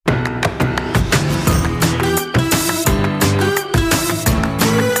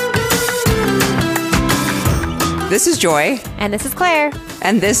This is Joy. And this is Claire.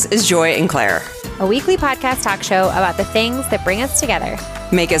 And this is Joy and Claire. A weekly podcast talk show about the things that bring us together.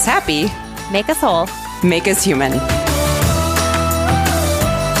 Make us happy. Make us whole. Make us human.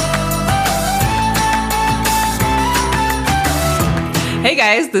 Hey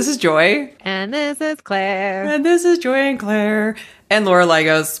guys, this is Joy. And this is Claire. And this is Joy and Claire. And Laura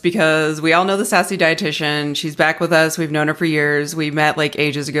Lygos, because we all know the sassy dietitian. She's back with us. We've known her for years. We met like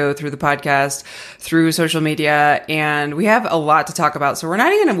ages ago through the podcast, through social media, and we have a lot to talk about. So we're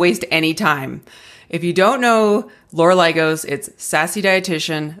not even going to waste any time. If you don't know Laura Lygos, it's Sassy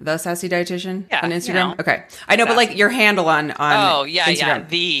Dietitian, the Sassy Dietitian on Instagram. You know, okay, I know, but like your handle on Instagram.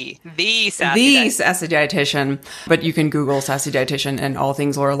 the Sassy Sassy Dietitian. But you can Google Sassy Dietitian and all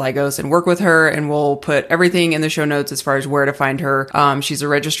things Laura Lygos and work with her, and we'll put everything in the show notes as far as where to find her. She's a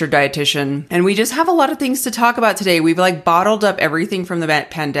registered dietitian, and we just have a lot of things to talk about today. We've like bottled up everything from the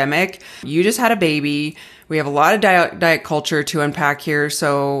pandemic. You just had a baby. We have a lot of diet culture to unpack here,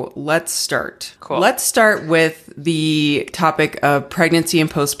 so let's start. Cool. Let's start with the topic of pregnancy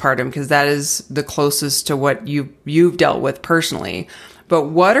and postpartum, because that is the closest to what you've dealt with personally. But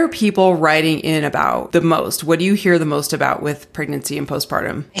what are people writing in about the most? What do you hear the most about with pregnancy and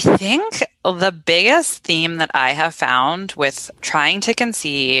postpartum? I think the biggest theme that I have found with trying to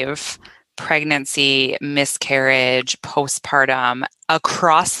conceive, pregnancy, miscarriage, postpartum,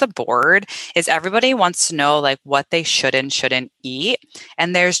 across the board is everybody wants to know like what they should and shouldn't eat.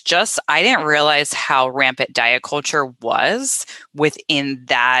 And I didn't realize how rampant diet culture was within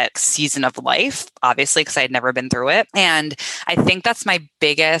that season of life, obviously, because I had never been through it. And I think that's my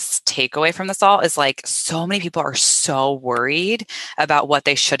biggest takeaway from this all is like so many people are so worried about what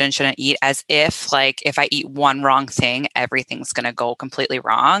they should and shouldn't eat, as if like if I eat one wrong thing, everything's going to go completely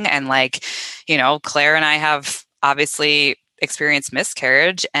wrong. And like, you know, Claire and I have obviously experienced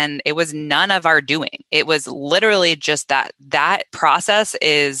miscarriage, and it was none of our doing. It was literally just that process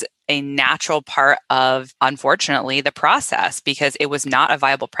is a natural part of, unfortunately, the process, because it was not a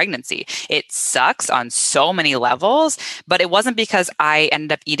viable pregnancy. It sucks on so many levels, but it wasn't because I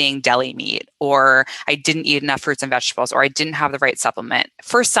ended up eating deli meat or I didn't eat enough fruits and vegetables or I didn't have the right supplement.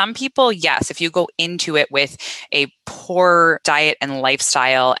 For some people, yes, if you go into it with a poor diet and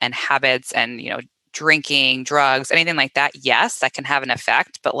lifestyle and habits and, you know, drinking, drugs, anything like that, yes, that can have an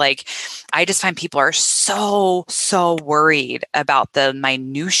effect. But like, I just find people are so worried about the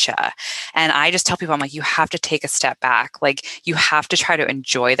minutia. And I just tell people, I'm like, you have to take a step back. Like, you have to try to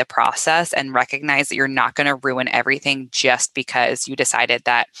enjoy the process and recognize that you're not going to ruin everything just because you decided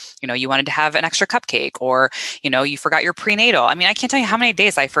that, you know, you wanted to have an extra cupcake or, you know, you forgot your prenatal. I mean, I can't tell you how many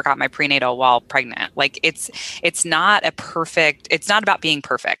days I forgot my prenatal while pregnant. Like, it's not about being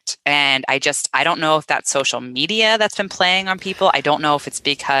perfect. And I don't know if that's social media that's been playing on people. I don't know if it's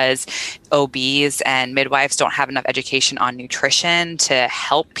because OBs and midwives don't have enough education on nutrition to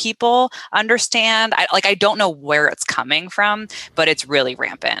help people understand. I don't know where it's coming from, but it's really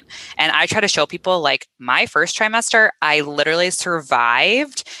rampant. And I try to show people, like, my first trimester, I literally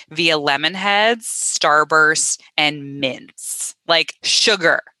survived via lemon heads, Starburst, and mints, like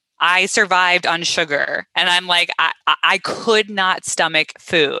sugar. I survived on sugar, and I'm like, I could not stomach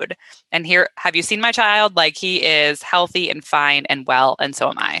food. And here, have you seen my child? Like, he is healthy and fine and well, and so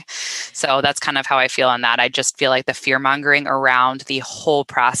am I. So that's kind of how I feel on that. I just feel like the fear mongering around the whole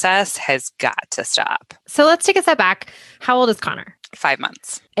process has got to stop. So let's take a step back. How old is Connor? 5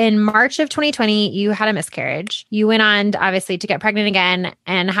 months. In March of 2020, you had a miscarriage. You went on, obviously, to get pregnant again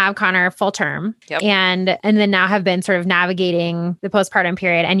and have Connor full term. Yep. And then now have been sort of navigating the postpartum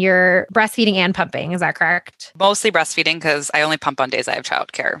period, and you're breastfeeding and pumping. Is that correct? Mostly breastfeeding, because I only pump on days I have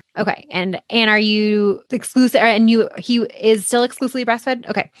childcare. Okay. And are you exclusive? And he is still exclusively breastfed?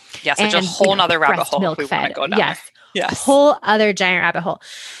 Okay. Yes, it's a whole nother rabbit hole milk we want to go down. Yes. Yes. Whole other giant rabbit hole.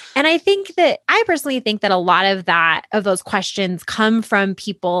 And I personally think that a lot of those questions come from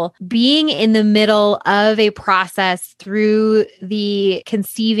people being in the middle of a process through the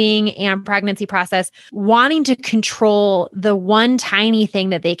conceiving and pregnancy process, wanting to control the one tiny thing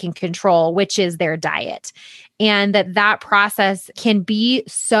that they can control, which is their diet. And that process can be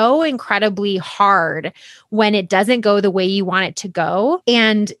so incredibly hard when it doesn't go the way you want it to go.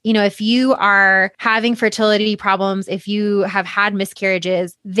 And, you know, if you are having fertility problems, if you have had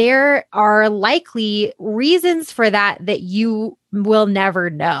miscarriages, there are likely reasons for that you we'll never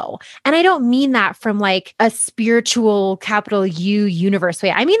know. And I don't mean that from like a spiritual capital U universe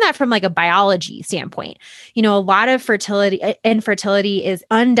way. I mean that from like a biology standpoint. You know, a lot of infertility is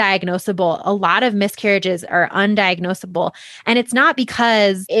undiagnosable. A lot of miscarriages are undiagnosable. And it's not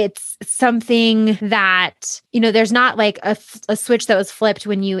because it's something that, you know, there's not like a switch that was flipped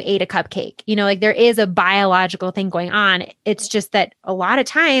when you ate a cupcake. You know, like there is a biological thing going on. It's just that a lot of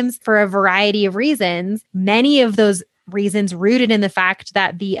times, for a variety of reasons, many of those reasons rooted in the fact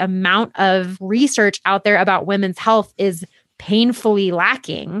that the amount of research out there about women's health is painfully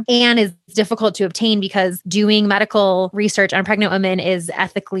lacking and is difficult to obtain because doing medical research on pregnant women is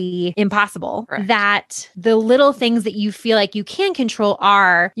ethically impossible. Right. That the little things that you feel like you can control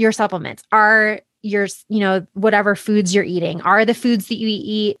are your supplements, are your, you know, whatever foods you're eating, are the foods that you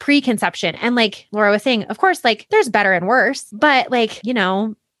eat pre-conception. And like Laura was saying, of course, like there's better and worse, but like, you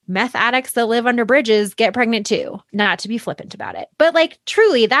know, meth addicts that live under bridges get pregnant too, not to be flippant about it. But like,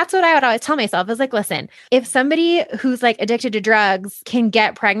 truly, that's what I would always tell myself is like, listen, if somebody who's like addicted to drugs can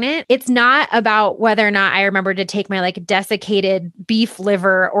get pregnant, it's not about whether or not I remember to take my like desiccated beef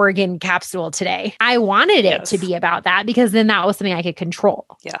liver organ capsule today. I wanted it to be about that because then that was something I could control.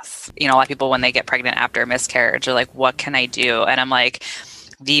 Yes. You know, a lot of people, when they get pregnant after a miscarriage, are like, what can I do? And I'm like,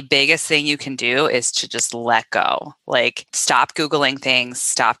 the biggest thing you can do is to just let go. Like, stop Googling things,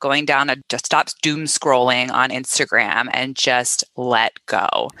 stop going down, just stop doom scrolling on Instagram and just let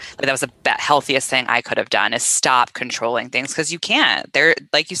go. Like, that was the healthiest thing I could have done, is stop controlling things, because you can't. There,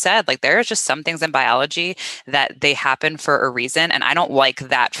 like you said, like there are just some things in biology that they happen for a reason. And I don't like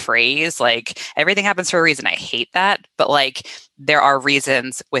that phrase, like everything happens for a reason. I hate that. But like, there are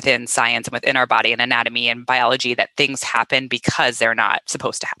reasons within science and within our body and anatomy and biology that things happen because they're not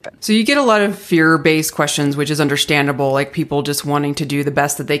supposed to happen. So you get a lot of fear-based questions, which is understandable, like people just wanting to do the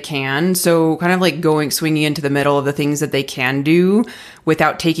best that they can. So kind of like swinging into the middle of the things that they can do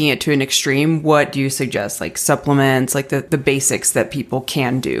without taking it to an extreme. What do you suggest? Like supplements, like the basics that people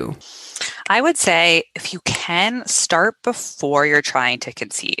can do? I would say if you can, start before you're trying to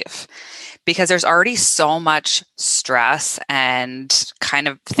conceive, because there's already so much stress and kind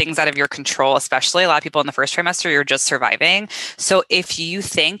of things out of your control, especially a lot of people in the first trimester, you're just surviving. So if you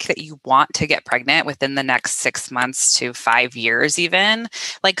think that you want to get pregnant within the next 6 months to 5 years, even,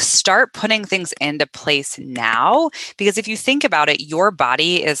 like start putting things into place now, because if you think about it, your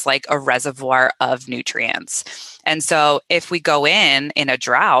body is like a reservoir of nutrients. And so if we go in a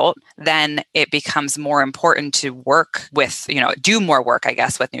drought, then it becomes more important to work with, do more work, I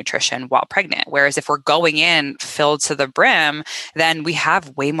guess, with nutrition while pregnant. Whereas if we're going in filled to the brim, then we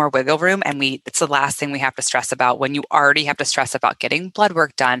have way more wiggle room. And it's the last thing we have to stress about when you already have to stress about getting blood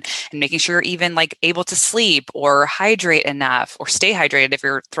work done and making sure you're even like able to sleep or hydrate enough or stay hydrated if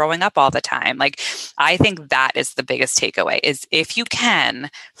you're throwing up all the time. Like, I think that is the biggest takeaway, is if you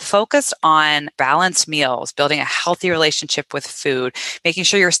can focus on balanced meals, building a healthy relationship with food, making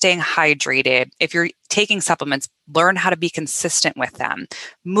sure you're staying hydrated. If you're taking supplements, learn how to be consistent with them,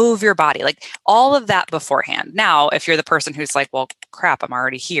 move your body, like all of that beforehand. Now, if you're the person who's like, well, crap, I'm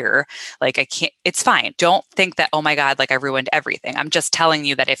already here, like I can't, it's fine. Don't think that, oh my God, like I ruined everything. I'm just telling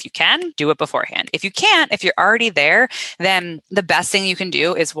you that if you can, do it beforehand. If you can't, if you're already there, then the best thing you can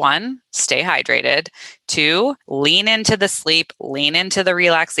do is 1, stay hydrated. 2, lean into the sleep, lean into the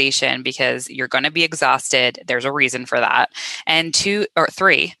relaxation, because you're going to be exhausted. There's a reason for that. And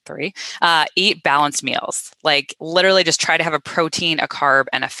 3, eat balanced meals. Like literally just try to have a protein, a carb,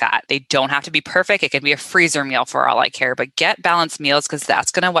 and a fat. They don't have to be perfect. It can be a freezer meal for all I care, but get balanced meals, because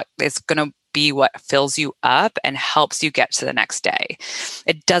that's what is going to be what fills you up and helps you get to the next day.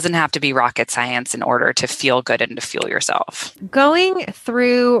 It doesn't have to be rocket science in order to feel good and to fuel yourself. Going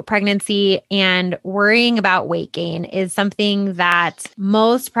through pregnancy and worrying about weight gain is something that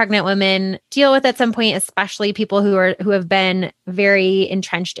most pregnant women deal with at some point, especially people who have been very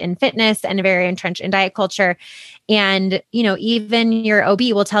entrenched in fitness and very entrenched in diet culture. And, even your OB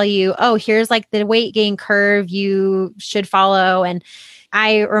will tell you, oh, here's like the weight gain curve you should follow. And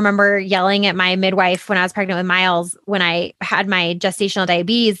I remember yelling at my midwife when I was pregnant with Miles, when I had my gestational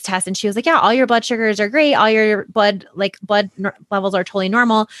diabetes test, and she was like, yeah, all your blood sugars are great. All your blood levels are totally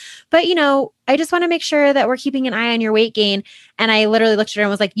normal. But, I just want to make sure that we're keeping an eye on your weight gain. And I literally looked at her and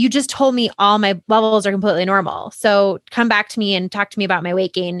was like, you just told me all my levels are completely normal. So come back to me and talk to me about my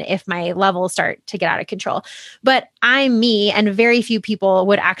weight gain if my levels start to get out of control. But I'm me, and very few people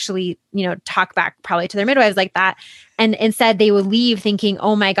would actually, talk back probably to their midwives like that. And instead they would leave thinking,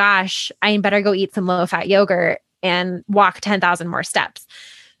 oh my gosh, I better go eat some low-fat yogurt and walk 10,000 more steps.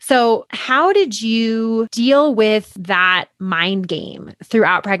 So how did you deal with that mind game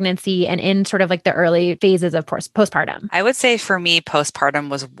throughout pregnancy and in sort of like the early phases of postpartum? I would say for me, postpartum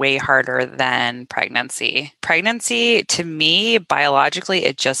was way harder than pregnancy. Pregnancy, to me, biologically,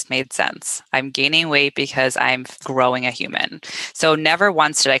 it just made sense. I'm gaining weight because I'm growing a human. So never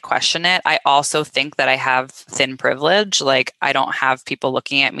once did I question it. I also think that I have thin privilege. Like I don't have people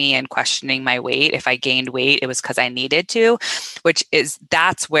looking at me and questioning my weight. If I gained weight, it was because I needed to,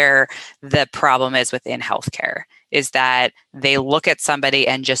 that's where the problem is within healthcare, is that they look at somebody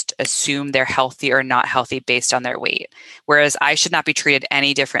and just assume they're healthy or not healthy based on their weight. Whereas I should not be treated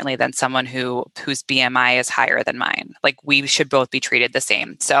any differently than someone whose BMI is higher than mine. Like we should both be treated the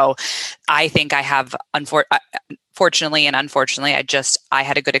same. So I think I have, fortunately and unfortunately, I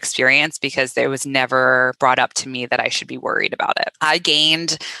had a good experience because there was never brought up to me that I should be worried about it. I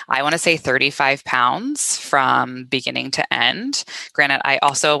gained, I want to say 35 pounds from beginning to end. Granted, I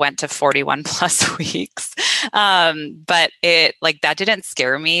also went to 41 plus weeks. But that didn't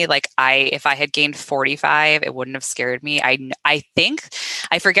scare me. If I had gained 45, it wouldn't have scared me. I think,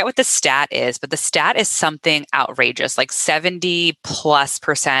 I forget what the stat is, but the stat is something outrageous. Like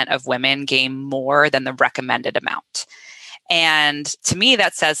 70+% of women gain more than the recommended amount. And to me,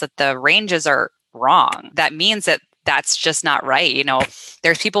 that says that the ranges are wrong. That means that that's just not right. You know,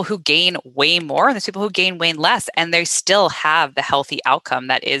 there's people who gain way more and there's people who gain way less, and they still have the healthy outcome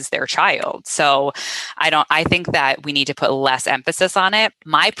that is their child. So I think that we need to put less emphasis on it.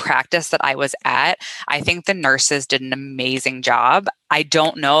 My practice that I was at, I think the nurses did an amazing job. I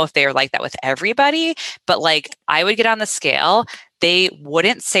don't know if they're like that with everybody, but I would get on the scale. They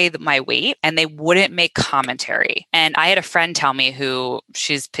wouldn't say my weight and they wouldn't make commentary. And I had a friend tell me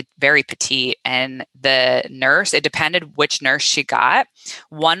she's very petite, and the nurse, it depended which nurse she got.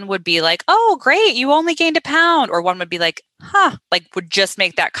 One would be like, "Oh, great, you only gained a pound." Or one would be like, would just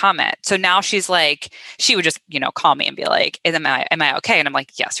make that comment. So now she's like, she would just, call me and be like, am I okay? And I'm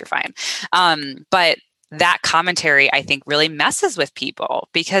like, yes, you're fine. But that commentary, I think, really messes with people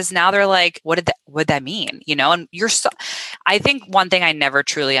because now they're like, what did that mean? And I think one thing I never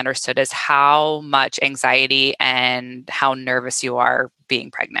truly understood is how much anxiety and how nervous you are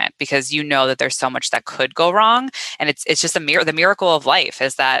being pregnant, because that there's so much that could go wrong. And it's just the miracle of life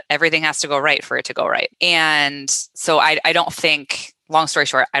is that everything has to go right for it to go right. And so I don't think, long story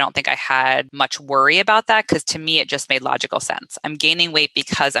short, I don't think I had much worry about that because to me, it just made logical sense. I'm gaining weight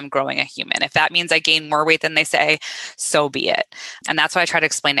because I'm growing a human. If that means I gain more weight than they say, so be it. And that's why I try to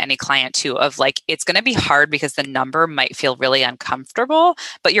explain to any client too, of it's going to be hard because the number might feel really uncomfortable,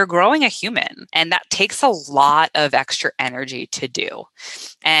 but you're growing a human and that takes a lot of extra energy to do.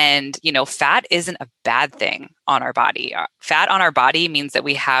 And, fat isn't a bad thing on our body. Fat on our body means that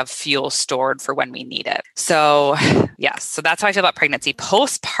we have fuel stored for when we need it. So yes, so that's how I feel about pregnancy.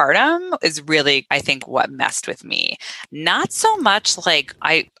 Postpartum is really, I think, what messed with me. Not so much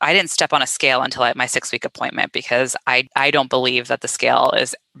I didn't step on a scale until my 6-week appointment because I don't believe that the scale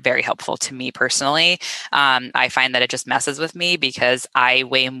is very helpful to me personally. I find that it just messes with me because I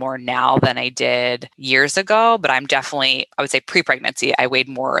weigh more now than I did years ago, but I'm definitely, I would say pre-pregnancy, I weighed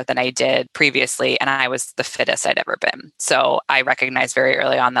more than I did previously, and I was the fittest I'd ever been. So I recognized very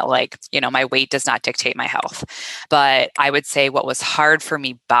early on that my weight does not dictate my health. But I would say what was hard for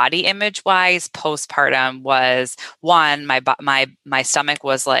me body image wise postpartum was one, my stomach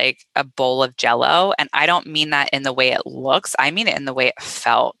was like a bowl of Jell-O. And I don't mean that in the way it looks. I mean it in the way it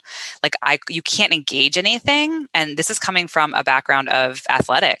felt. You can't engage anything. And this is coming from a background of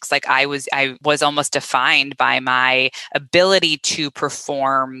athletics. I was almost defined by my ability to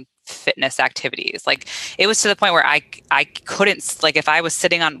perform fitness activities. It was to the point where I couldn't, if I was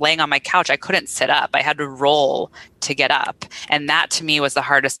laying on my couch, I couldn't sit up. I had to roll to get up. And that to me was the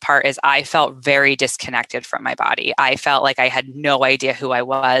hardest part, is I felt very disconnected from my body. I felt like I had no idea who I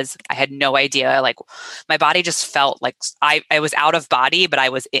was. I had no idea, my body just felt like I was out of body, but I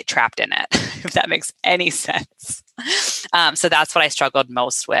was trapped in it, if that makes any sense. So that's what I struggled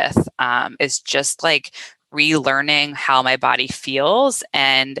most with, is just relearning how my body feels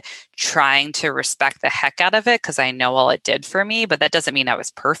and trying to respect the heck out of it because I know all it did for me, but that doesn't mean I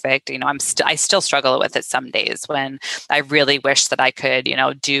was perfect. I still struggle with it some days when I really wish that I could,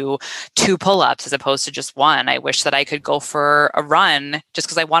 do 2 pull-ups as opposed to just 1. I wish that I could go for a run just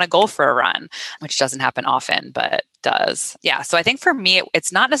because I want to go for a run, which doesn't happen often, but does. Yeah. So I think for me,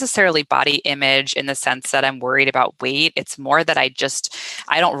 it's not necessarily body image in the sense that I'm worried about weight. It's more that I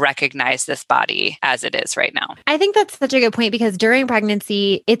don't recognize this body as it is right now. I think that's such a good point because during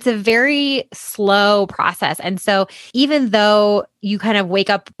pregnancy, it's a very slow process. And so even though you kind of wake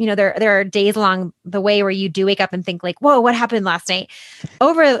up, there are days along the way where you do wake up and think like, whoa, what happened last night?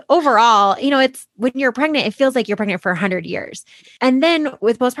 Overall, it's when you're pregnant, it feels like you're pregnant for 100 years. And then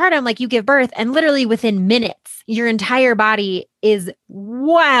with postpartum, like you give birth and literally within minutes, your entire body is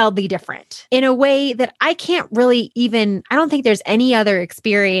wildly different in a way that I can't really I don't think there's any other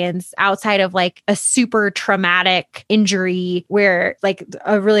experience outside of like a super traumatic injury where like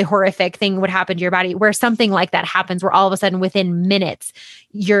a really horrific thing would happen to your body, where something like that happens, where all of a sudden within minutes,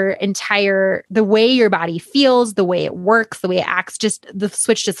 the way your body feels, the way it works, the way it acts, just the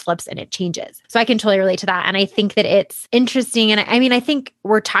switch just flips and it changes. So I can totally relate to that. And I think that it's interesting. And I think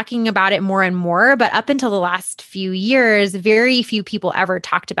we're talking about it more and more, but up until the last few years, very few people ever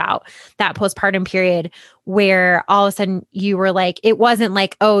talked about that postpartum period where all of a sudden you were like, it wasn't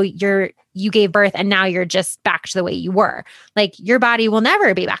like, oh, you gave birth and now you're just back to the way you were. Like your body will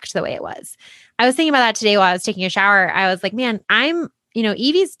never be back to the way it was. I was thinking about that today while I was taking a shower. I was like, man,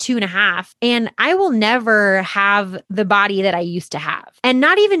 Evie's 2.5 and I will never have the body that I used to have. And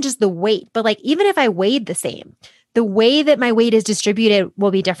not even just the weight, but like, even if I weighed the same, the way that my weight is distributed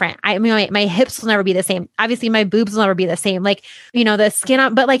will be different. My hips will never be the same. Obviously, my boobs will never be the same. Like, the skin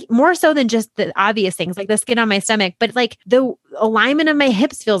on, but like more so than just the obvious things, like the skin on my stomach, but like the alignment of my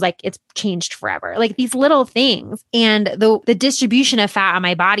hips feels like it's changed forever. Like these little things, and the distribution of fat on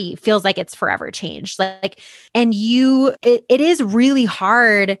my body feels like it's forever changed. It is really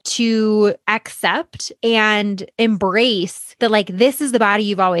hard to accept and embrace that like this is the body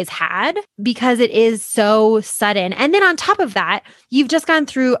you've always had, because it is so sudden. And then on top of that, you've just gone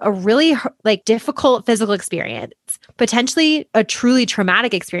through a really like difficult physical experience, potentially a truly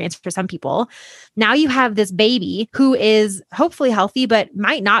traumatic experience for some people. Now you have this baby who is hopefully healthy, but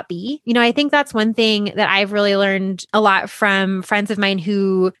might not be. I think that's one thing that I've really learned a lot from friends of mine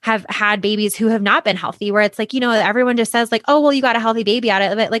who have had babies who have not been healthy, where it's like, everyone just says like, oh, well, you got a healthy baby out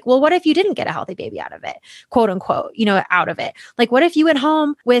of it. Like, well, what if you didn't get a healthy baby out of it, quote unquote, out of it? Like, what if you went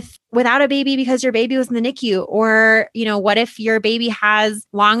home without a baby because your baby was in the NICU? Or, what if your baby has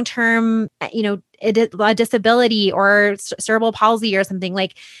long-term, a disability or cerebral palsy or something?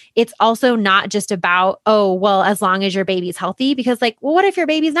 Like, it's also not just about, oh, well, as long as your baby's healthy, because like, well, what if your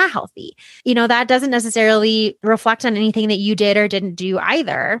baby's not healthy? That doesn't necessarily reflect on anything that you did or didn't do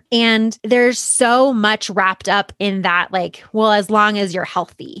either. And there's so much wrapped up in that, like, well, as long as you're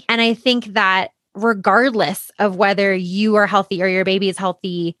healthy. And I think that regardless of whether you are healthy or your baby is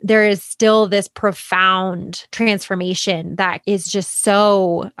healthy, there is still this profound transformation that is just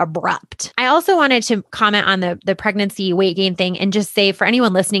so abrupt. I also wanted to comment on the pregnancy weight gain thing and just say, for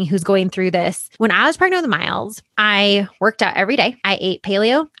anyone listening who's going through this, when I was pregnant with Miles, I worked out every day. I ate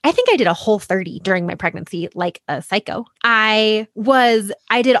paleo. I think I did a Whole30 during my pregnancy, like a psycho. I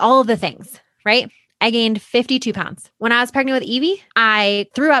did all of the things, right? I gained 52 pounds. When I was pregnant with Evie, I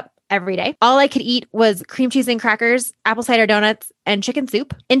threw up every day. All I could eat was cream cheese and crackers, apple cider donuts, and chicken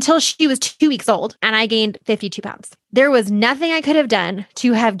soup until she was 2 weeks old, and I gained 52 pounds. There was nothing I could have done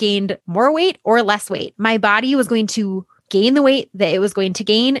to have gained more weight or less weight. My body was going to gain the weight that it was going to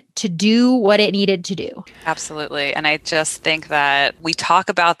gain to do what it needed to do. Absolutely. And I just think that we talk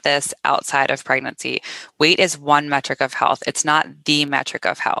about this outside of pregnancy. Weight is one metric of health. It's not the metric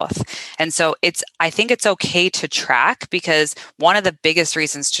of health. And so I think it's okay to track, because one of the biggest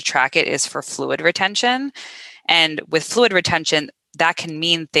reasons to track it is for fluid retention. And with fluid retention, that can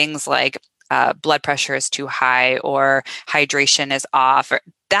mean things like blood pressure is too high or hydration is off.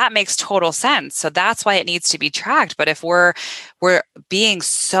 That makes total sense. So that's why it needs to be tracked. But if we're being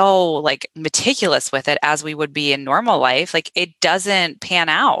so like meticulous with it as we would be in normal life, like it doesn't pan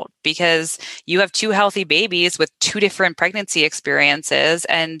out, because you have two healthy babies with two different pregnancy experiences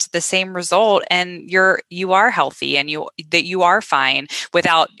and the same result, and you are healthy and you are fine,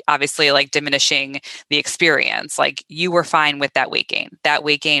 without obviously like diminishing the experience. Like you were fine with that weight gain. That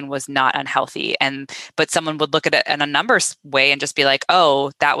weight gain was not unhealthy. But someone would look at it in a numbers way and just be like,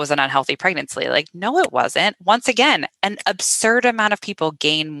 oh, that was an unhealthy pregnancy. Like, no, it wasn't. Once again, an absurd amount of people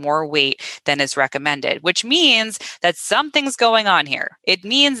gain more weight than is recommended, which means that something's going on here. It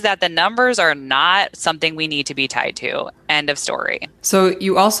means that the numbers are not something we need to be tied to. End of story. So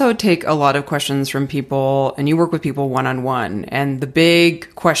you also take a lot of questions from people, and you work with people one-on-one. And the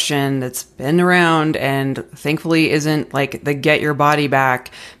big question that's been around, and thankfully isn't like the get your body back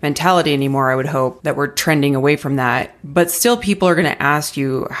mentality anymore, I would hope that we're trending away from that. But still people are going to ask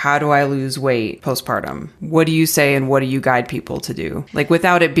you, how do I lose weight postpartum? What do you say and what do you guide people to do? Like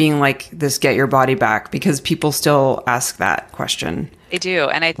without it being like this get your body back, because people still ask that question. I do.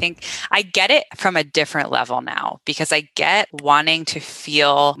 And I think I get it from a different level now because I get wanting to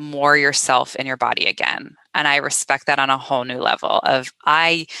feel more yourself in your body again. And I respect that on a whole new level of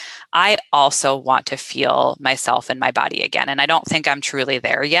I also want to feel myself in my body again. And I don't think I'm truly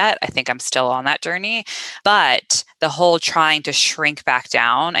there yet. I think I'm still on that journey. But the whole trying to shrink back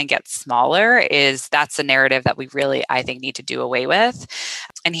down and get smaller that's a narrative that we really, I think, need to do away with.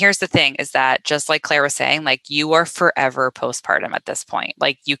 And here's the thing is that just like Claire was saying, like you are forever postpartum at this point.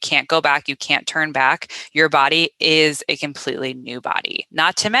 Like you can't go back, you can't turn back. Your body is a completely new body.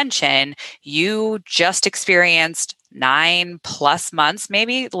 Not to mention, you just experienced 9+ months,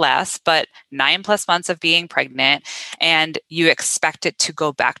 maybe less, but 9+ months of being pregnant, and you expect it to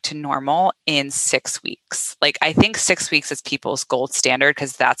go back to normal in 6 weeks. Like I think 6 weeks is people's gold standard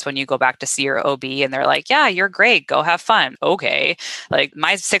because that's when you go back to see your OB and they're like, yeah, you're great. Go have fun. Okay. Like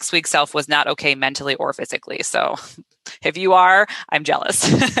my 6-week self was not okay mentally or physically. So if you are, I'm jealous.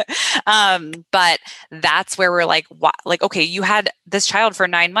 But that's where we're like, okay, you had this child for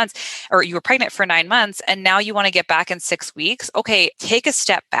 9 months, or you were pregnant for 9 months, and now you want to get back in 6 weeks. Okay, take a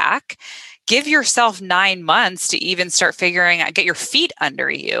step back. Give yourself 9 months to even start figuring out, get your feet under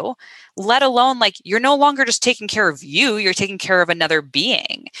you, let alone like you're no longer just taking care of you, you're taking care of another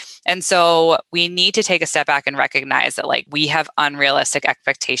being. And so we need to take a step back and recognize that like we have unrealistic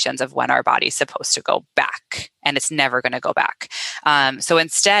expectations of when our body's supposed to go back, and it's never going to go back. So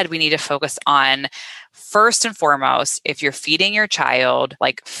instead, we need to focus on, first and foremost, if you're feeding your child,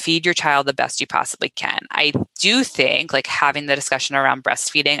 like feed your child the best you possibly can. I do think like having the discussion around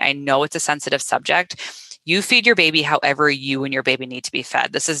breastfeeding, I know it's a sensitive subject. You feed your baby however you and your baby need to be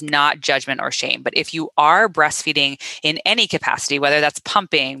fed. This is not judgment or shame. But if you are breastfeeding in any capacity, whether that's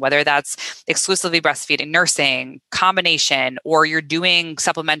pumping, whether that's exclusively breastfeeding, nursing, combination, or you're doing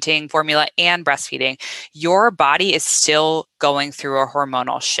supplementing formula and breastfeeding, your body is still going through a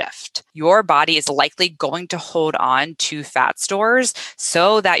hormonal shift. Your body is likely going to hold on to fat stores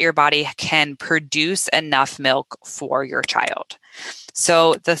so that your body can produce enough milk for your child.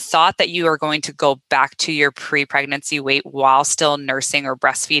 So the thought that you are going to go back to your pre-pregnancy weight while still nursing or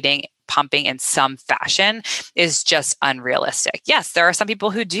breastfeeding, pumping in some fashion is just unrealistic. Yes, there are some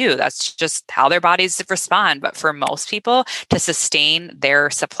people who do. That's just how their bodies respond. But for most people, to sustain their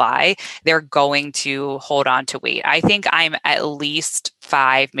supply, they're going to hold on to weight. I think I'm at least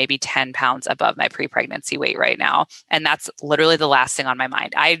 5, maybe 10 pounds above my pre-pregnancy weight right now. And that's literally the last thing on my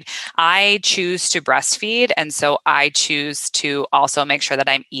mind. I choose to breastfeed. And so I choose to also make sure that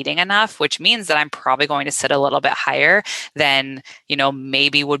I'm eating enough, which means that I'm probably going to sit a little bit higher than,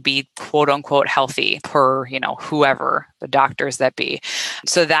 maybe would be quote unquote healthy per, whoever the doctors that be.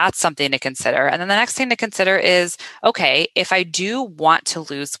 So that's something to consider. And then the next thing to consider is, okay, if I do want to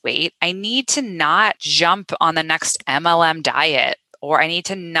lose weight, I need to not jump on the next MLM diet, or I need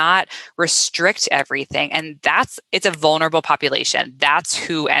to not restrict everything. And it's a vulnerable population. That's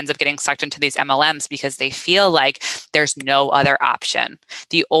who ends up getting sucked into these MLMs because they feel like there's no other option.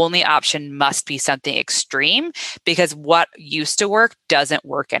 The only option must be something extreme because what used to work doesn't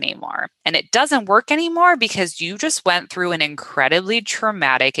work anymore. And it doesn't work anymore because you just went through an incredibly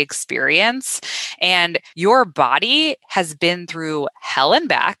traumatic experience and your body has been through hell and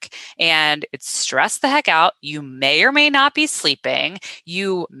back and it's stressed the heck out. You may or may not be sleeping.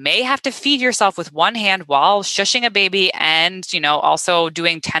 You may have to feed yourself with one hand while shushing a baby and, also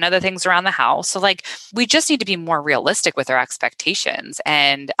doing 10 other things around the house. So we just need to be more realistic with our expectations.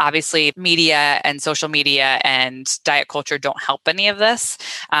 And obviously media and social media and diet culture don't help any of this.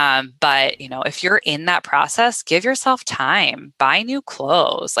 But, if you're in that process, give yourself time, buy new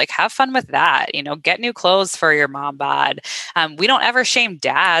clothes, have fun with that, get new clothes for your mom bod. We don't ever shame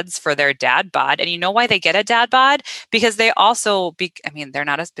dads for their dad bod. And you know why they get a dad bod? Because they also they're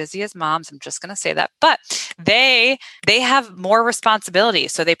not as busy as moms. I'm just going to say that, but they have more responsibility.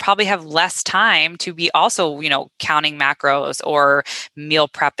 So they probably have less time to be also, counting macros or meal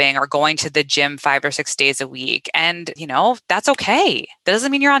prepping or going to the gym 5 or 6 days a week. And, that's okay. That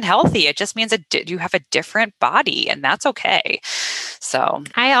doesn't mean you're unhealthy. It just means that you have a different body and that's okay. So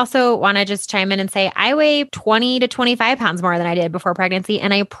I also want to just chime in and say I weigh 20 to 25 pounds more than I did before pregnancy,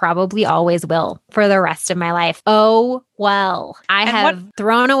 and I probably always will for the rest of my life. Oh, well, I have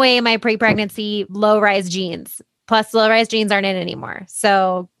thrown away my pre-pregnancy low-rise jeans. Plus, low-rise jeans aren't in anymore.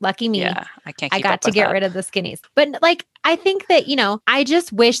 So lucky me. Yeah, I can't. I got to get rid of the skinnies. But I think that, I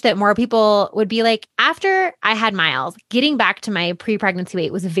just wish that more people would be like, after I had Miles, getting back to my pre-pregnancy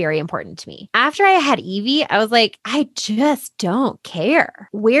weight was very important to me. After I had Evie, I was like, I just don't care.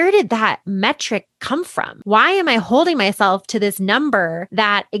 Where did that metric come from? Why am I holding myself to this number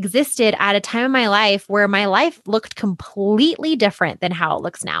that existed at a time in my life where my life looked completely different than how it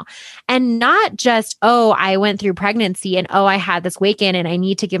looks now? And not just, oh, I went through pregnancy and I had this weight gain and I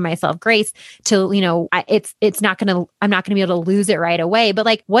need to give myself grace to, I'm not going to be able to lose it right away. But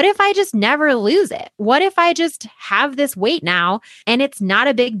like, what if I just never lose it? What if I just have this weight now and it's not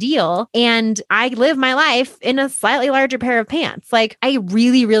a big deal and I live my life in a slightly larger pair of pants? Like, I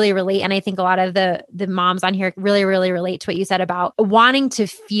really, really relate. And I think a lot of the moms on here really, really relate to what you said about wanting to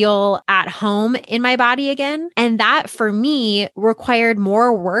feel at home in my body again. And that for me required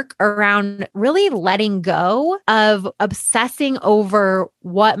more work around really letting go of obsessing over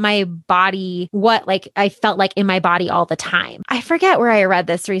what I felt like in my body all the time. I forget where I read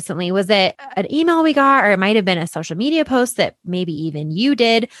this recently. Was it an email we got, or it might have been a social media post that maybe even you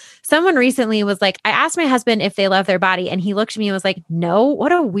did? Someone recently was like, I asked my husband if they love their body, and he looked at me and was like, no,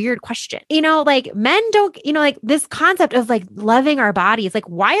 what a weird question. Like men don't, like this concept of like loving our bodies. Like,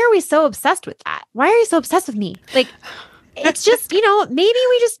 why are we so obsessed with that? Why are you so obsessed with me? Like, it's just, maybe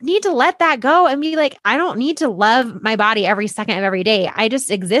we just need to let that go and be like, I don't need to love my body every second of every day. I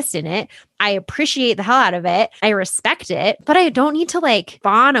just exist in it. I appreciate the hell out of it. I respect it, but I don't need to like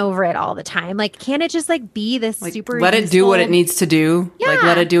fawn over it all the time. Like, can't it just like be this like, super let useful... it do what it needs to do? Yeah. Like,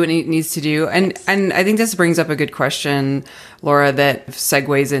 let it do what it needs to do. And I think this brings up a good question, Laura, that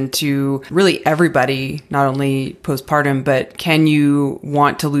segues into really everybody, not only postpartum, but can you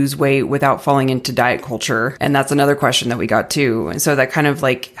want to lose weight without falling into diet culture? And that's another question that we got too. And so that kind of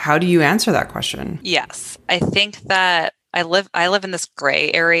like, how do you answer that question? Yes. I think that I live in this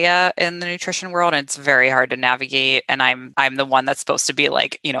gray area in the nutrition world, and it's very hard to navigate. And I'm the one that's supposed to be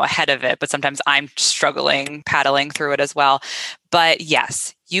like, ahead of it, but sometimes I'm struggling, paddling through it as well. But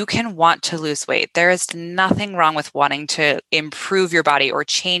yes, you can want to lose weight. There is nothing wrong with wanting to improve your body or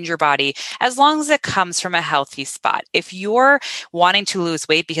change your body as long as it comes from a healthy spot. If you're wanting to lose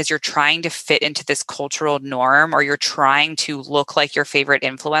weight because you're trying to fit into this cultural norm, or you're trying to look like your favorite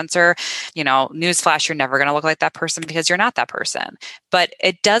influencer, newsflash, you're never going to look like that person because you're not that person. But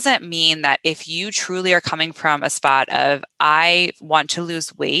it doesn't mean that if you truly are coming from a spot of, I want to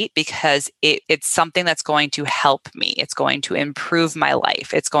lose weight because it's something that's going to help me. It's going to improve my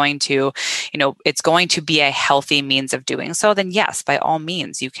life. It's going to, it's going to be a healthy means of doing so, then yes, by all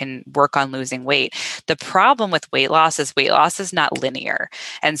means, you can work on losing weight. The problem with weight loss is not linear.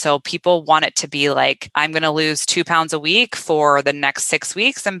 And so people want it to be like, I'm going to lose 2 pounds a week for the next 6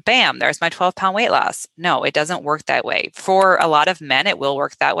 weeks and bam, there's my 12-pound weight loss. No, it doesn't work that way. For a lot of men, it will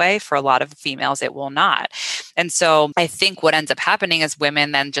work that way. For a lot of females, it will not. And so I think what ends up happening is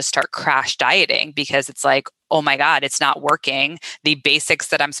women then just start crash dieting because it's like, oh my God, it's not working. The basics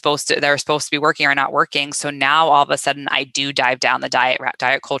that are supposed to be working are not working. So now all of a sudden I do dive down the diet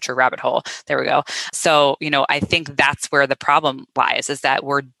culture rabbit hole. There we go. So, I think that's where the problem lies, is that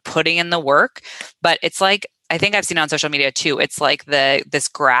we're putting in the work, but it's like, I think I've seen on social media too. It's like this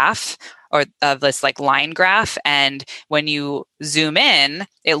graph or of this like line graph. And when you zoom in,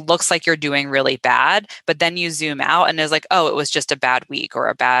 it looks like you're doing really bad, but then you zoom out and it's like, oh, it was just a bad week or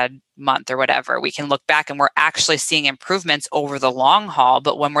a bad month or whatever. We can look back and we're actually seeing improvements over the long haul.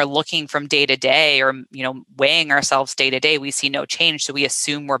 But when we're looking from day to day or, weighing ourselves day to day, we see no change. So we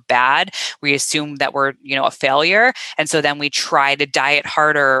assume we're bad. We assume that we're, a failure. And so then we try to diet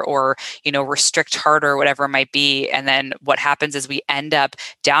harder or, restrict harder, whatever it might be. And then what happens is we end up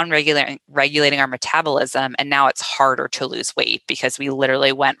regulating our metabolism. And now it's harder to lose weight because we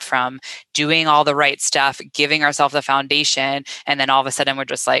literally went from doing all the right stuff, giving ourselves the foundation. And then all of a sudden we're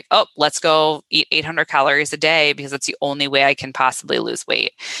just like, oh, let's go eat 800 calories a day because that's the only way I can possibly lose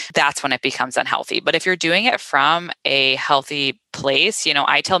weight. That's when it becomes unhealthy. But if you're doing it from a healthy place,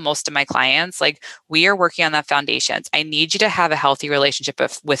 I tell most of my clients, like, we are working on that foundations. I need you to have a healthy relationship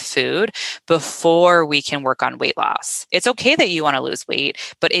with food before we can work on weight loss. It's okay that you want to lose weight,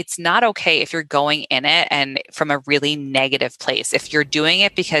 but it's not okay if you're going in it and from a really negative place. If you're doing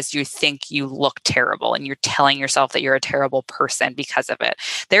it because you think you look terrible and you're telling yourself that you're a terrible person because of it,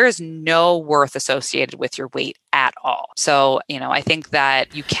 there is no worth associated with your weight at all. So, I think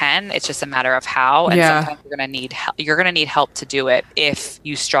that you can, it's just a matter of how, and sometimes you're going to need help. You're going to need help to do it if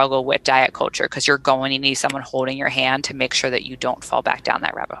you struggle with diet culture, because you're going to need someone holding your hand to make sure that you don't fall back down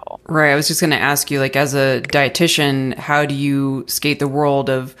that rabbit hole. Right. I was just going to ask you, like, as a dietitian, how do you skate the world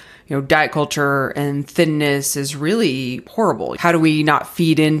of, diet culture and thinness is really horrible. How do we not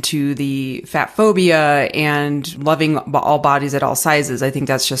feed into the fat phobia and loving all bodies at all sizes? I think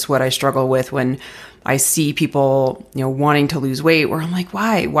that's just what I struggle with when I see people, wanting to lose weight, where I'm like,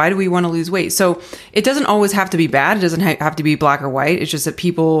 why? Why do we want to lose weight? So it doesn't always have to be bad. It doesn't have to be black or white. It's just that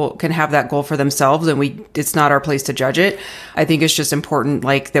people can have that goal for themselves, and it's not our place to judge it. I think it's just important,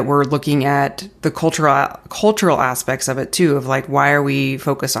 like, that we're looking at the cultural aspects of it too, of like, why are we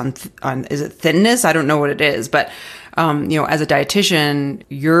focused on is it thinness? I don't know what it is, but as a dietitian,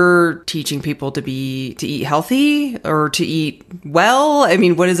 you're teaching people to eat healthy or to eat well. I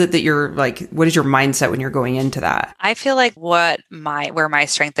mean, what is it that you're like, what is your mindset when you're going into that? I feel like where my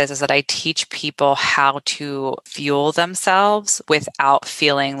strength is that I teach people how to fuel themselves without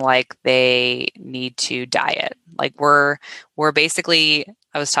feeling like they need to diet. Like we're basically,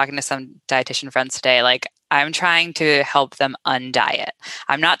 I was talking to some dietitian friends today, like I'm trying to help them undiet.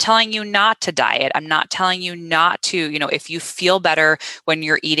 I'm not telling you not to diet. I'm not telling you not to, if you feel better when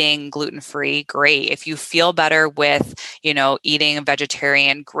you're eating gluten-free, great. If you feel better with, eating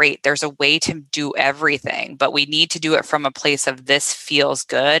vegetarian, great. There's a way to do everything, but we need to do it from a place of this feels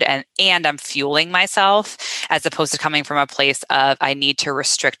good and I'm fueling myself, as opposed to coming from a place of I need to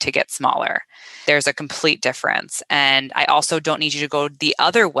restrict to get smaller. There's a complete difference. And I also don't need you to go the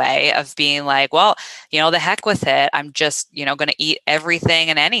other way of being like, well, the heck with it. I'm just, going to eat everything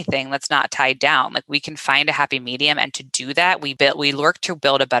and anything that's not tied down. Like we can find a happy medium. And to do that, we work to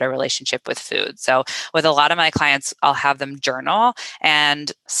build a better relationship with food. So with a lot of my clients, I'll have them journal,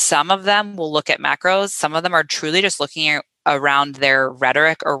 and some of them will look at macros. Some of them are truly just looking at around their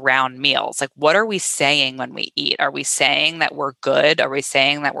rhetoric around meals. Like, what are we saying when we eat? Are we saying that we're good? Are we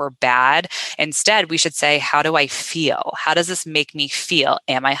saying that we're bad? Instead, we should say, how do I feel? How does this make me feel?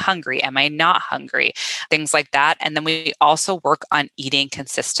 Am I hungry? Am I not hungry? Things like that. And then we also work on eating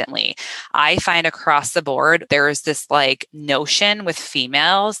consistently. I find across the board, there is this like notion with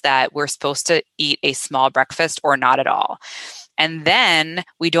females that we're supposed to eat a small breakfast or not at all. And then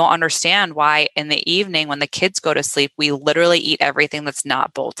we don't understand why in the evening when the kids go to sleep, we literally eat everything that's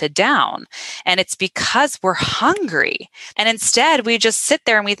not bolted down. And it's because we're hungry. And instead we just sit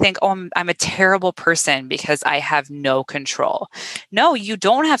there and we think, oh, I'm a terrible person because I have no control. No, you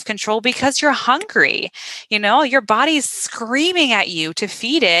don't have control because you're hungry. Your body's screaming at you to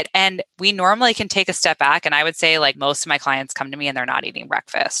feed it. And we normally can take a step back. And I would say like most of my clients come to me and they're not eating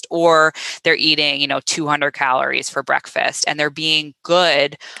breakfast, or they're eating, 200 calories for breakfast, and they're being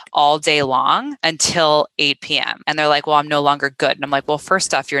good all day long until 8 p.m. And they're like, well, I'm no longer good. And I'm like, well,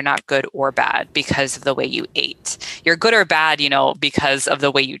 first off, you're not good or bad because of the way you ate. You're good or bad, because of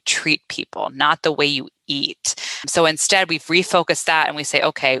the way you treat people, not the way you eat. So instead, we've refocused that and we say,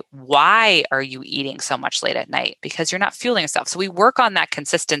 okay, why are you eating so much late at night? Because you're not fueling yourself. So we work on that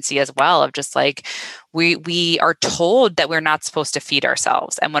consistency as well of just like, we are told that we're not supposed to feed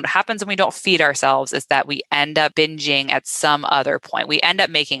ourselves. And what happens when we don't feed ourselves is that we end up binging at some other point. We end up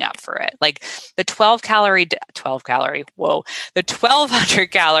making up for it. Like the 1200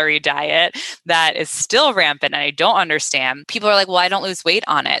 calorie diet that is still rampant and I don't understand. People are like, well, I don't lose weight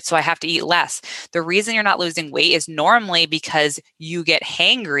on it, so I have to eat less. The reason you're not losing weight is normally because you get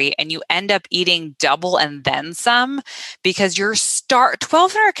hangry and you end up eating double and then some, because your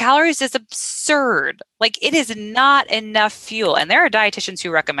 1200 calories is absurd. Like it is not enough fuel. And there are dietitians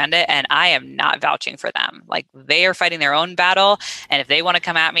who recommend it, and I am not vouching for them. Like they are fighting their own battle. And if they want to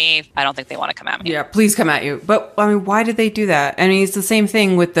come at me, I don't think they want to come at me. Yeah, please come at you. But I mean, why did they do that? I mean, it's the same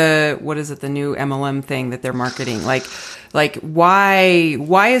thing with the new MLM thing that they're marketing. Like why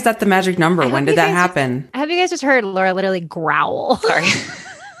is that the magic number? When did that happen? Have you guys just heard Laura literally growl? Sorry.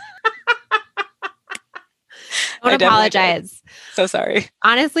 I want to apologize. So sorry.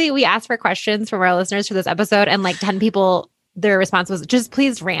 Honestly, we asked for questions from our listeners for this episode, and like 10 people, their response was, just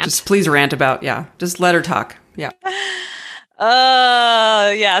please rant. Just please rant about, just let her talk. Yeah.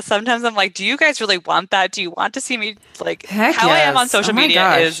 Yeah. Sometimes I'm like, do you guys really want that? Do you want to see me like how I am on social media?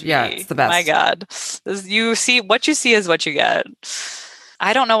 Gosh. It's the best. My God. You see, what you see is what you get.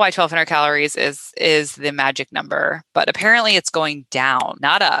 I don't know why 1200 calories is the magic number, but apparently it's going down,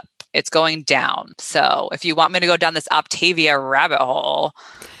 not up. It's going down. So if you want me to go down this Optavia rabbit hole,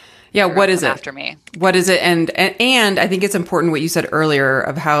 what is it? After me. What is it? And I think it's important what you said earlier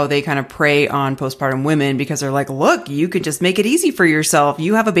of how they kind of prey on postpartum women, because they're like, look, you could just make it easy for yourself.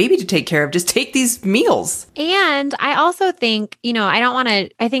 You have a baby to take care of. Just take these meals. And I also think,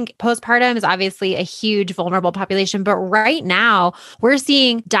 I think postpartum is obviously a huge vulnerable population, but right now we're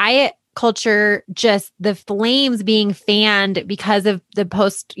seeing diet culture, just the flames being fanned because of the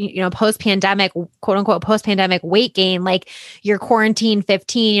post-pandemic, quote unquote, post-pandemic weight gain, like your quarantine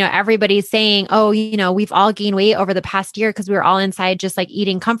 15, everybody's saying, oh, we've all gained weight over the past year because we were all inside just like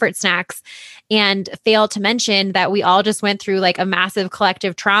eating comfort snacks, and fail to mention that we all just went through like a massive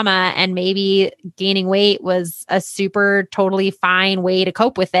collective trauma, and maybe gaining weight was a super totally fine way to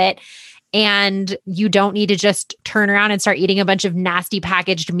cope with it. And you don't need to just turn around and start eating a bunch of nasty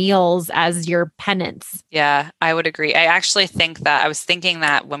packaged meals as your penance. Yeah, I would agree. I actually think that I was thinking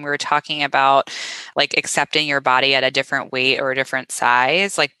that when we were talking about like accepting your body at a different weight or a different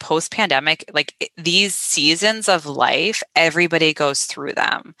size, like post-pandemic, like these seasons of life, everybody goes through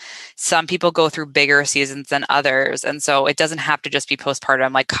them. Some people go through bigger seasons than others. And so it doesn't have to just be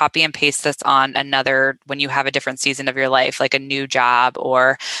postpartum. Like copy and paste this on another, when you have a different season of your life, like a new job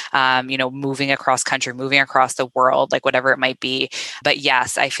or, moving across country, moving across the world, like whatever it might be. But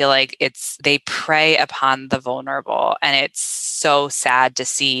yes, I feel like they prey upon the vulnerable. And it's so sad to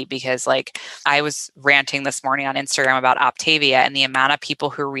see, because like I was ranting this morning on Instagram about Optavia and the amount of people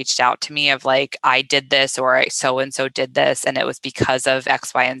who reached out to me of like, I did this or I so-and-so did this, and it was because of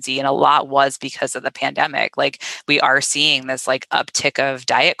X, Y, and Z. And a lot was because of the pandemic. Like we are seeing this like uptick of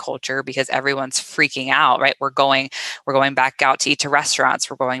diet culture because everyone's freaking out, right? We're going back out to eat to restaurants.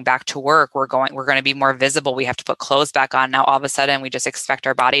 We're going back to work. We're going to be more visible. We have to put clothes back on. Now, all of a sudden, we just expect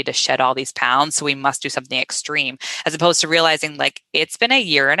our body to shed all these pounds. So we must do something extreme, as opposed to realizing like it's been a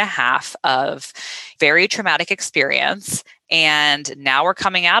year and a half of very traumatic experience. And now we're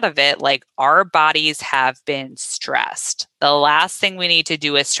coming out of it. Like our bodies have been stressed. The last thing we need to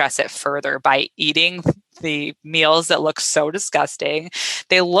do is stress it further by eating the meals that look so disgusting.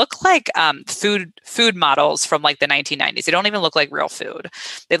 They look like food models from like the 1990s. They don't even look like real food.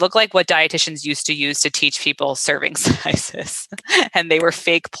 They look like what dietitians used to use to teach people serving sizes, and they were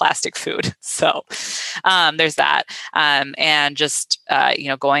fake plastic food. So there's that. And just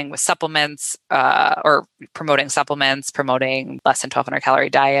going with supplements or promoting supplements, promoting less than 1,200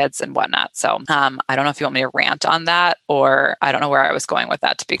 calorie diets and whatnot. So I don't know if you want me to rant on that, or I don't know where I was going with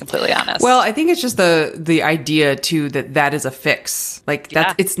that, to be completely honest. Well, I think it's just the idea too that is a fix. Like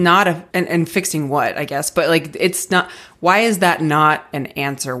that's it's not and fixing what, I guess, but like it's not. Why is that not an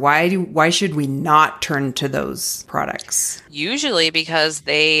answer? Why should we not turn to those products? Usually because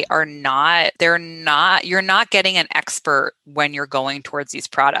you're not getting an expert when you're going towards these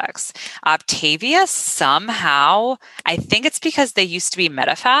products. Optavia somehow, I think it's because they used to be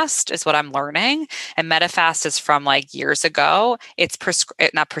Medifast is what I'm learning. And Medifast is from like years ago. It's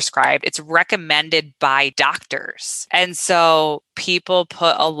not prescribed, it's recommended by doctors. And so people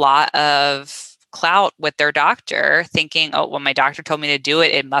put a lot of clout with their doctor thinking, oh, well, my doctor told me to do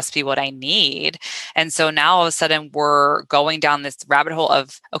it, it must be what I need. And so now all of a sudden we're going down this rabbit hole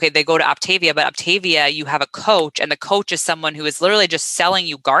of, okay, they go to Optavia, but Optavia, you have a coach, and the coach is someone who is literally just selling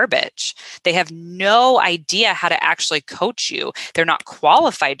you garbage. They have no idea how to actually coach you. They're not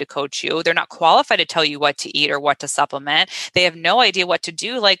qualified to coach you. They're not qualified to tell you what to eat or what to supplement. They have no idea what to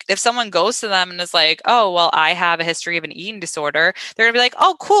do. Like if someone goes to them and is like, oh, well, I have a history of an eating disorder, they're gonna be like,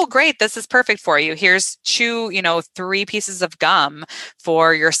 oh, cool, great, this is perfect for you. Here's chew, 3 pieces of gum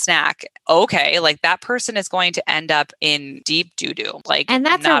for your snack. Okay, like that person is going to end up in deep doo-doo. Like, and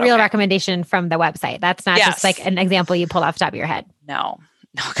that's a real recommendation from the website. That's not just like an example you pulled off the top of your head. No.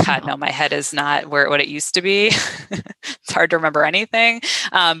 Oh God, no, my head is not what it used to be. It's hard to remember anything.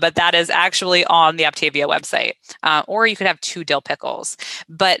 But that is actually on the Optavia website. Or you could have 2 dill pickles.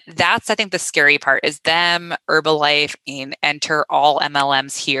 But that's, I think, the scary part is them, Herbalife, and enter all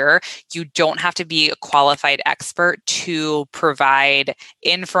MLMs here. You don't have to be a qualified expert to provide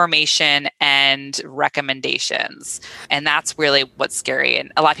information and recommendations. And that's really what's scary.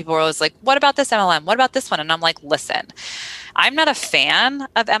 And a lot of people are always like, what about this MLM? What about this one? And I'm like, listen, I'm not a fan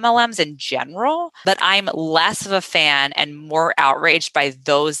of MLMs in general, but I'm less of a fan and more outraged by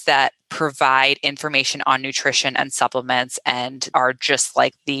those that provide information on nutrition and supplements and are just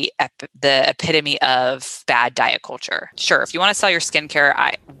like the epitome of bad diet culture. Sure, if you want to sell your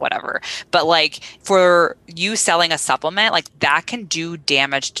skincare, whatever. But like for you selling a supplement, like that can do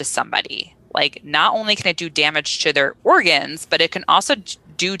damage to somebody. Like not only can it do damage to their organs, but it can also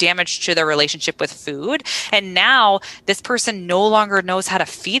do damage to their relationship with food. And now this person no longer knows how to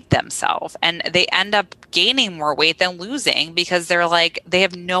feed themselves, and they end up gaining more weight than losing because they're like, they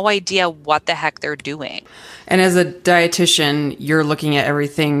have no idea what the heck they're doing. And as a dietitian, you're looking at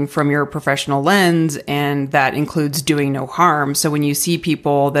everything from your professional lens, and that includes doing no harm. So when you see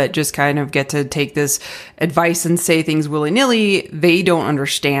people that just kind of get to take this advice and say things willy-nilly, they don't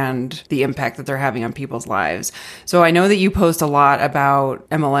understand the impact that they're having on people's lives. So I know that you post a lot about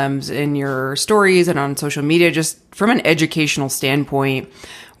MLMs in your stories and on social media, just from an educational standpoint.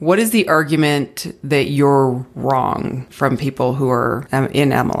 What is the argument that you're wrong from people who are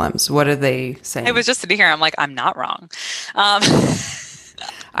in MLMs? What are they saying? I was just sitting here. I'm like, I'm not wrong.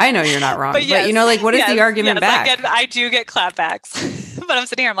 I know you're not wrong, but, yes, but you know, like, what is the argument back? I do get clapbacks, but I'm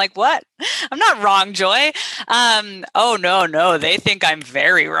sitting here. I'm like, what? I'm not wrong, Joy. Oh, no. They think I'm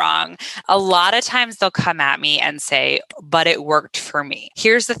very wrong. A lot of times they'll come at me and say, but it worked for me.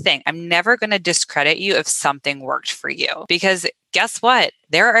 Here's the thing. I'm never going to discredit you if something worked for you, because guess what?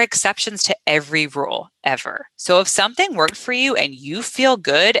 There are exceptions to every rule ever. So if something worked for you and you feel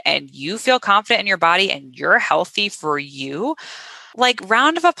good and you feel confident in your body and you're healthy for you, like,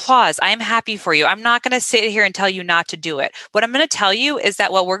 round of applause. I'm happy for you. I'm not going to sit here and tell you not to do it. What I'm going to tell you is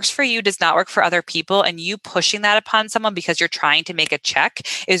that what works for you does not work for other people. And you pushing that upon someone because you're trying to make a check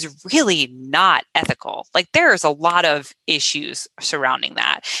is really not ethical. Like, there's a lot of issues surrounding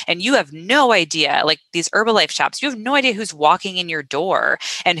that. And you have no idea, like these Herbalife shops, you have no idea who's walking in your door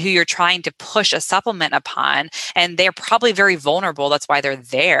and who you're trying to push a supplement upon. And they're probably very vulnerable. That's why they're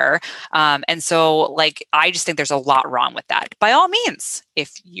there. And so, like, I just think there's a lot wrong with that. By all means,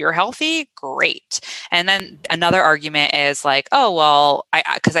 if you're healthy, great. And then another argument is like, oh, well,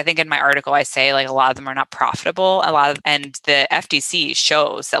 because I think in my article I say like a lot of them are not profitable. And the FTC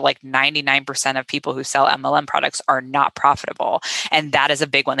shows that like 99% of people who sell MLM products are not profitable. And that is a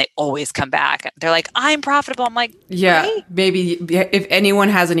big one. They always come back. They're like, I'm profitable. I'm like, yeah, right? Maybe if anyone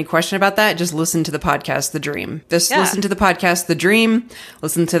has any question about that, just listen to the podcast, The Dream. Listen to the podcast, The Dream.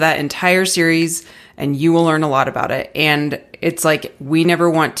 Listen to that entire series and you will learn a lot about it. And it's like, we never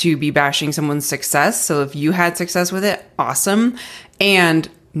want to be bashing someone's success. So if you had success with it, awesome. And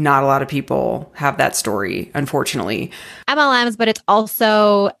not a lot of people have that story, unfortunately. MLMs, but it's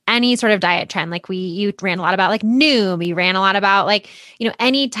also any sort of diet trend. Like you ran a lot about like Noom, you ran a lot about like,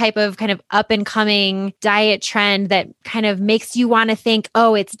 any type of kind of up and coming diet trend that kind of makes you want to think,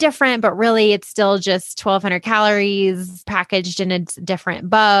 oh, it's different, but really it's still just 1,200 calories packaged in a different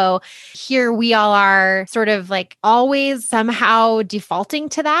bow. Here we all are sort of like always somehow defaulting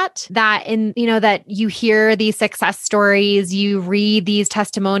to that that you hear these success stories, you read these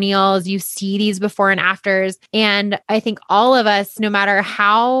testimonials, you see these before and afters. And I think all of us, no matter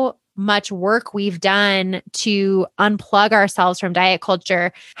how much work we've done to unplug ourselves from diet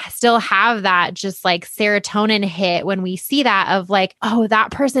culture, still have that just like serotonin hit when we see that of like, oh,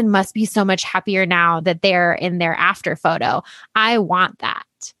 that person must be so much happier now that they're in their after photo. I want that.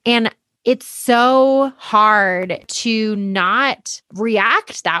 And it's so hard to not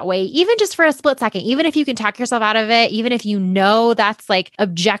react that way, even just for a split second, even if you can talk yourself out of it, even if you know that's like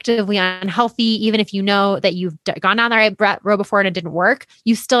objectively unhealthy, even if you know that you've gone down the right road before and it didn't work,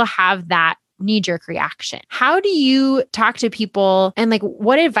 you still have that knee-jerk reaction. How do you talk to people and like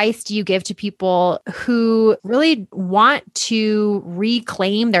what advice do you give to people who really want to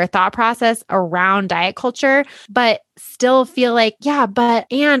reclaim their thought process around diet culture, but still feel like,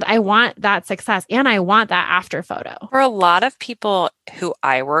 and I want that success and I want that after photo? For a lot of people who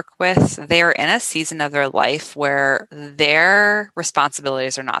I work with, they're in a season of their life where their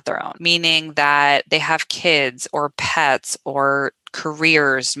responsibilities are not their own, meaning that they have kids or pets or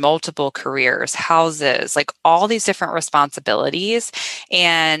careers, multiple careers, houses, like all these different responsibilities.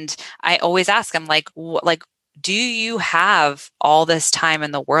 And I always ask them do you have all this time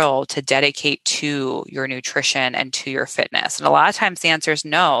in the world to dedicate to your nutrition and to your fitness? And a lot of times the answer is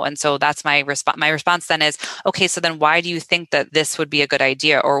no. And so that's my response. My response then is, okay, so then why do you think that this would be a good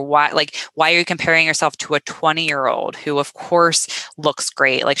idea? Or why are you comparing yourself to a 20-year-old who of course looks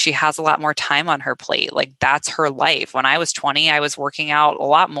great? Like she has a lot more time on her plate. Like that's her life. When I was 20, I was working out a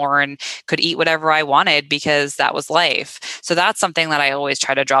lot more and could eat whatever I wanted because that was life. So that's something that I always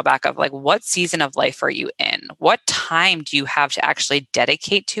try to draw back of, like, what season of life are you in? What time do you have to actually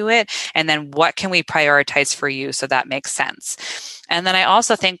dedicate to it? And then what can we prioritize for you so that makes sense? And then I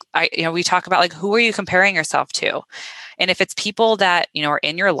also think, we talk about like, who are you comparing yourself to? And if it's people that, are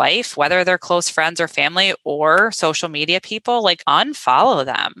in your life, whether they're close friends or family or social media people, like unfollow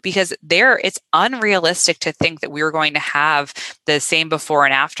them, because it's unrealistic to think that we were going to have the same before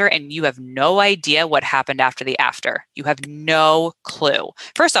and after. And you have no idea what happened after the after. You have no clue.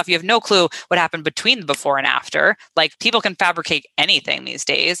 First off, you have no clue what happened between the before and after. Like people can fabricate anything these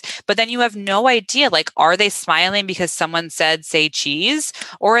days, but then you have no idea, like, are they smiling because someone said, say cheese,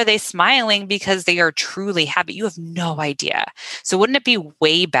 or are they smiling because they are truly happy? You have no idea. idea. So wouldn't it be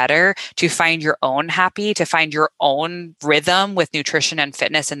way better to find your own happy, to find your own rhythm with nutrition and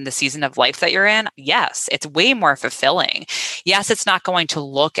fitness in the season of life that you're in? Yes, it's way more fulfilling. Yes, it's not going to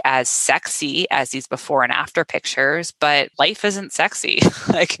look as sexy as these before and after pictures, but life isn't sexy.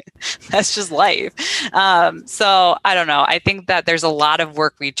 Like, that's just life. So I don't know. I think that there's a lot of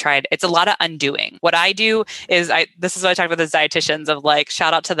work we tried. It's a lot of undoing. What I do is this is what I talk about as dietitians of like,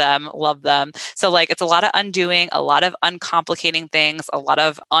 shout out to them, love them. So like, it's a lot of undoing, a lot of uncomplicating things, a lot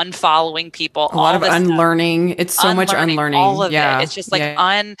of unfollowing people, a lot of unlearning. It's so much unlearning. All of it. It's just like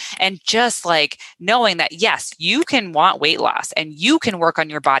and just like knowing that, yes, you can want weight loss and you can work on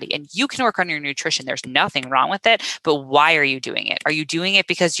your body and you can work on your nutrition. There's nothing wrong with it. But why are you doing it? Are you doing it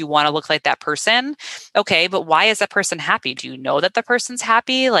because you want to look like that person? Okay, but why is that person happy? Do you know that the person's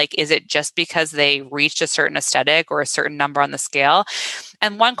happy? Like, is it just because they reached a certain aesthetic or a certain number on the scale?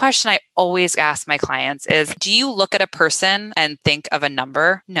 And one question I always ask my clients is, do you look at a person and think of a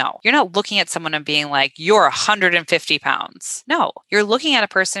number? No, you're not looking at someone and being like, you're 150 pounds. No, you're looking at a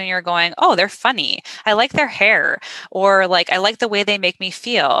person and you're going, oh, they're funny. I like their hair. Or like, I like the way they make me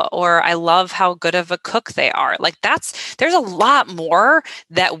feel. Or I love how good of a cook they are. Like there's a lot more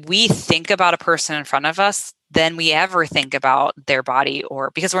that we think about a person in front of us than we ever think about their body,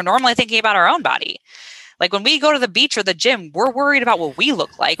 or because we're normally thinking about our own body. Like when we go to the beach or the gym, we're worried about what we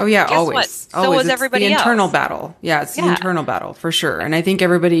look like. Oh yeah, guess always. What? So always. is everybody else. The internal else. battle. Yeah, it's the internal battle for sure. And I think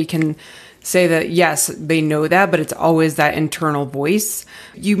everybody can say that, yes, they know that, but it's always that internal voice.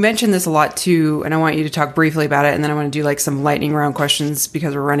 You mentioned this a lot too, and I want you to talk briefly about it. And then I want to do like some lightning round questions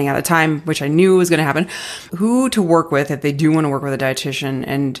because we're running out of time, which I knew was going to happen. Who to work with if they do want to work with a dietitian,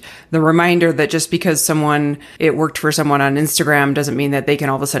 and the reminder that just because it worked for someone on Instagram doesn't mean that they can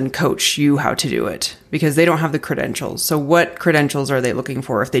all of a sudden coach you how to do it, because they don't have the credentials. So what credentials are they looking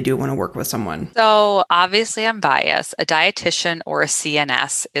for if they do want to work with someone? So obviously I'm biased. A dietitian or a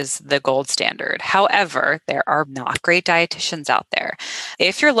CNS is the gold standard. However, there are not great dietitians out there.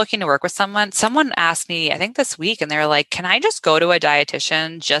 If you're looking to work with someone asked me, I think this week, and they're like, can I just go to a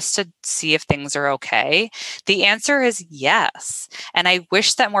dietitian just to see if things are okay? The answer is yes. And I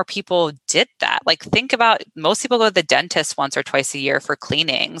wish that more people did that. Like, think about, most people go to the dentist once or twice a year for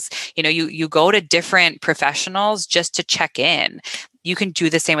cleanings. You know, you go to different professionals just to check in. You can do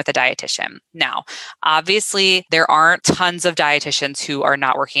the same with a dietitian. Now, obviously, there aren't tons of dietitians who are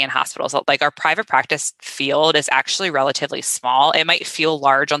not working in hospitals. Like, our private practice field is actually relatively small. It might feel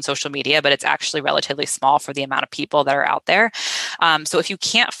large on social media, but it's actually relatively small for the amount of people that are out there. So if you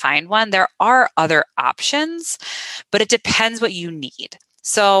can't find one, there are other options, but it depends what you need.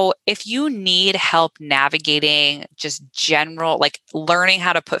 So if you need help navigating just general, like learning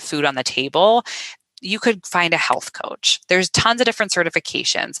how to put food on the table, you could find a health coach. There's tons of different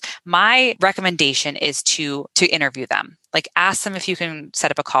certifications. My recommendation is to interview them. Like, ask them if you can set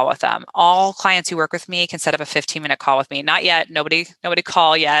up a call with them. All clients who work with me can set up a 15-minute call with me. Not yet. Nobody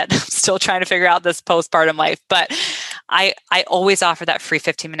call yet. I'm still trying to figure out this postpartum life. But I always offer that free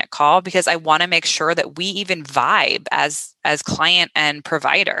 15-minute call because I want to make sure that we even vibe as client and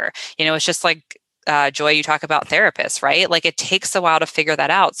provider. You know, it's just like, Joy, you talk about therapists, right? Like, it takes a while to figure that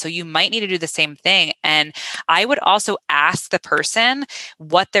out. So you might need to do the same thing. And I would also ask the person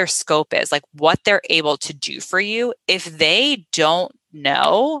what their scope is, like what they're able to do for you. If they don't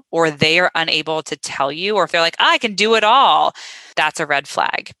know, or they are unable to tell you, or if they're like, I can do it all, that's a red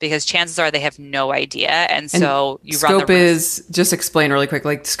flag, because chances are they have no idea. And so you run the risk. Scope is, just explain really quick,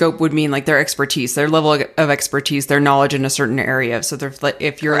 like scope would mean like their expertise, their level of expertise, their knowledge in a certain area. So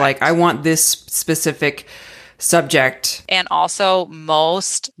if you're Correct. like, I want this specific subject. And also,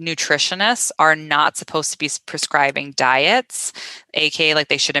 most nutritionists are not supposed to be prescribing diets, aka like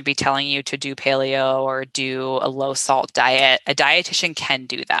they shouldn't be telling you to do paleo or do a low salt diet. A dietitian can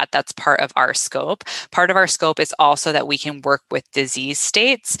do that. That's part of our scope. Part of our scope is also that we can work with disease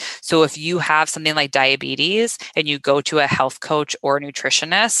states. So if you have something like diabetes and you go to a health coach or a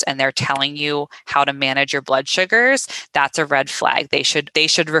nutritionist and they're telling you how to manage your blood sugars, that's a red flag. They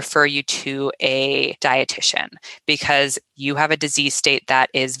should refer you to a dietitian, because you have a disease state that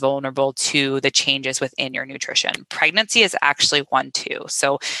is vulnerable to the changes within your nutrition. Pregnancy is actually one too.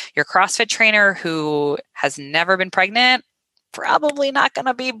 So your CrossFit trainer who has never been pregnant, probably not going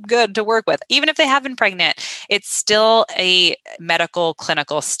to be good to work with. Even if they have been pregnant, it's still a medical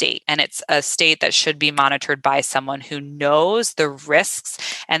clinical state, and it's a state that should be monitored by someone who knows the risks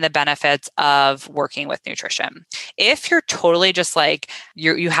and the benefits of working with nutrition. If you're totally just like,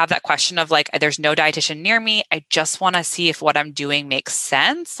 you have that question of like, there's no dietitian near me, I just want to see if what I'm doing makes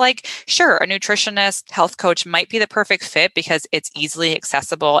sense. Like, sure, a nutritionist, health coach might be the perfect fit because it's easily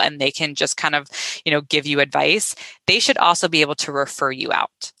accessible and they can just kind of, give you advice. They should also be able to refer you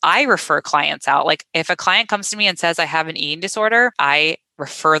out. I refer clients out. Like if a client comes to me and says, I have an eating disorder, I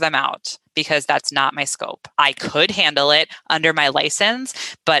refer them out because that's not my scope. I could handle it under my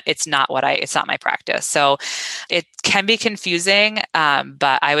license, but it's not my practice. So it can be confusing.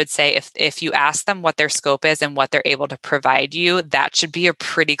 But I would say if you ask them what their scope is and what they're able to provide you, that should be a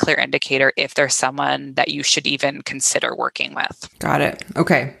pretty clear indicator if there's someone that you should even consider working with. Got it.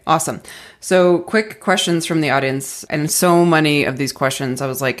 Okay, awesome. So quick questions from the audience. And so many of these questions, I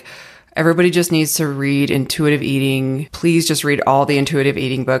was like, everybody just needs to read Intuitive Eating. Please just read all the Intuitive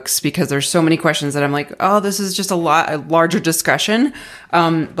Eating books because there's so many questions that I'm like, oh, this is just a larger discussion.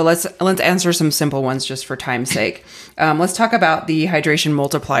 But let's answer some simple ones just for time's sake. Let's talk about the hydration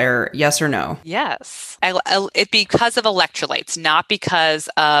multiplier. Yes or no? Yes. It because of electrolytes, not because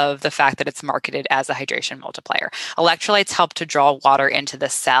of the fact that it's marketed as a hydration multiplier. Electrolytes help to draw water into the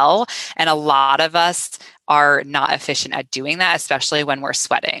cell, and a lot of us are not efficient at doing that, especially when we're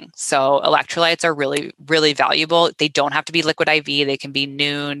sweating. So electrolytes are really, really valuable. They don't have to be liquid IV. They can be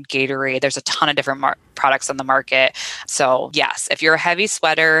Nuun, Gatorade. There's a ton of different products on the market. So yes, if you're a heavy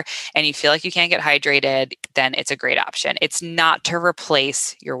sweater and you feel like you can't get hydrated, then it's a great option. It's not to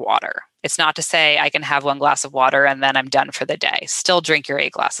replace your water. It's not to say I can have 1 glass of water and then I'm done for the day. Still drink your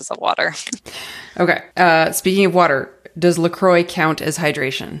 8 glasses of water. Okay. Speaking of water, does LaCroix count as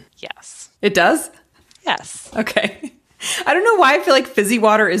hydration? Yes. It does? Yes. Okay. I don't know why I feel like fizzy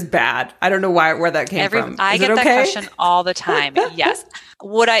water is bad. I don't know where that came from. I get that question all the time. Yes.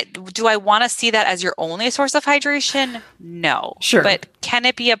 Do I want to see that as your only source of hydration? No. Sure. But can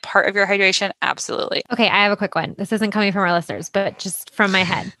it be a part of your hydration? Absolutely. Okay, I have a quick one. This isn't coming from our listeners, but just from my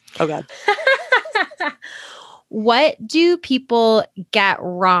head. Oh, God. What do people get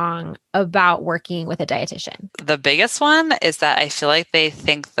wrong about working with a dietitian? The biggest one is that I feel like they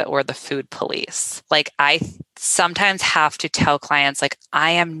think that we're the food police. Like I sometimes have to tell clients, like,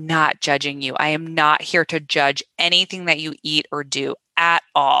 I am not judging you. I am not here to judge anything that you eat or do at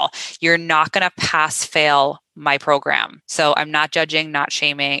all. You're not going to pass fail my program. So I'm not judging, not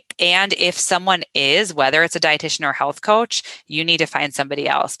shaming. And if someone is, whether it's a dietitian or health coach, you need to find somebody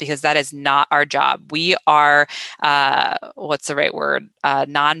else because that is not our job. We are, what's the right word?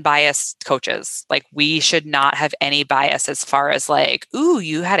 Non-biased coaches. Like we should not have any bias as far as like, ooh,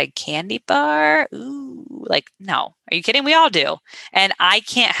 you had a candy bar. Ooh, like, no, are you kidding? We all do. And I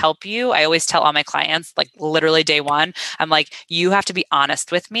can't help you. I always tell all my clients, like literally day one, I'm like, you have to be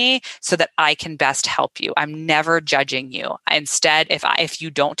honest with me so that I can best help you. I'm never judging you. Instead, if you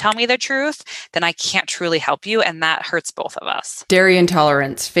don't tell me the truth, then I can't truly help you. And that hurts both of us. Dairy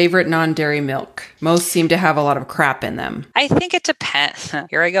intolerance, favorite non-dairy milk. Most seem to have a lot of crap in them. I think it depends.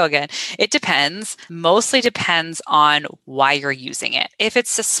 Here I go again. It depends. Mostly depends on why you're using it. If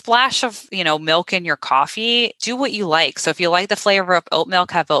it's a splash of, milk in your coffee, do what you like. So if you like the flavor of oat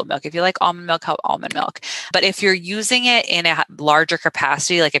milk, have oat milk. If you like almond milk, have almond milk. But if you're using it in a larger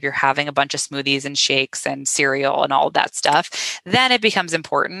capacity, like if you're having a bunch of smoothies and shakes and cereal and all of that stuff, then it becomes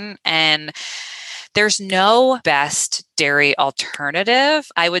important. And there's no best dairy alternative.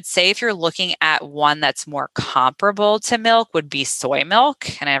 I would say if you're looking at one that's more comparable to milk would be soy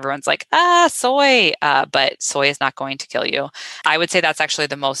milk. And everyone's like, soy. But soy is not going to kill you. I would say that's actually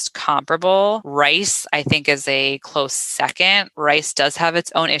the most comparable. Rice, I think, is a close second. Rice does have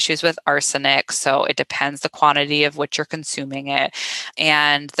its own issues with arsenic. So it depends the quantity of which you're consuming it.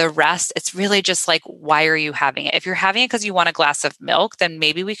 And the rest, it's really just like, why are you having it? If you're having it because you want a glass of milk, then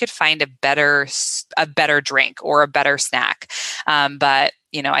maybe we could find a better drink or a better snack. But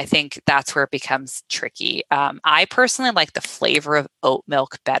I think that's where it becomes tricky. I personally like the flavor of oat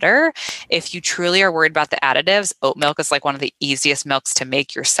milk better. If you truly are worried about the additives, oat milk is like one of the easiest milks to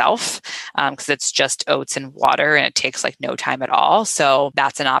make yourself because it's just oats and water and it takes like no time at all. So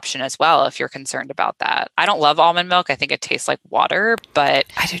that's an option as well if you're concerned about that. I don't love almond milk. I think it tastes like water, but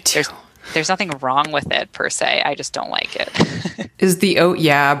I do too. There's nothing wrong with it per se. I just don't like it. Is the Oat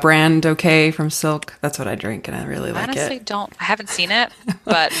Yeah brand okay from Silk? That's what I drink and I really like Honestly, it. I haven't seen it,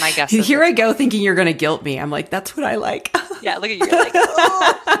 but my guess is Here I go thinking you're going to guilt me. I'm like, that's what I like. Yeah, look at you. You're like,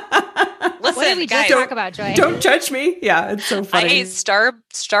 oh. Listen, what did we just guys, talk about, Joy? Don't judge me. Yeah, it's so I funny. ate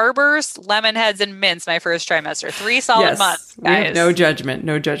Starburst, lemon heads, and mints my first trimester. 3 solid months, We have guys. no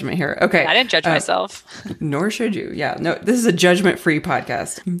judgment here. Okay. I didn't judge myself. Nor should you. Yeah. No, this is a judgment-free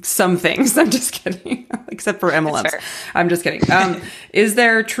podcast. Some things. I'm just kidding. Except for MLMs. fair. I'm just kidding. Is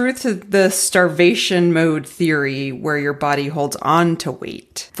there truth to the starvation mode theory where your body holds on to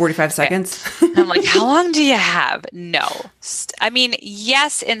weight? 45 seconds? I'm like, how long do you have? No. I mean,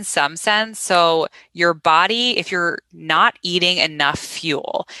 yes, in some sense. So your body, if you're not eating enough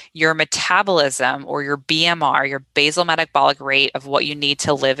fuel, your metabolism or your BMR, your basal metabolic rate of what you need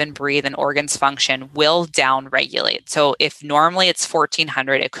to live and breathe and organs function will down regulate. So if normally it's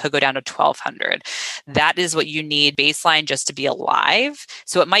 1400, it could go down to 1200. That is what you need baseline just to be alive.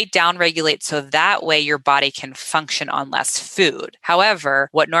 So it might down regulate so that way your body can function on less food. However,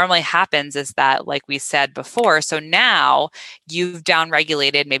 what normally happens is that, like we said before, so now you've down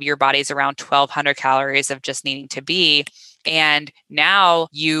regulated, maybe your body's around 1200 calories of just needing to be. And now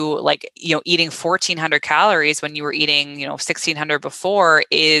you eating 1400 calories when you were eating, 1600 before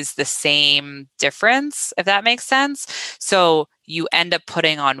is the same difference, if that makes sense. So you end up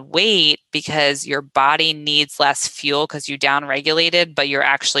putting on weight because your body needs less fuel because you down regulated, but you're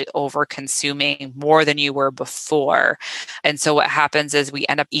actually over consuming more than you were before. And so what happens is we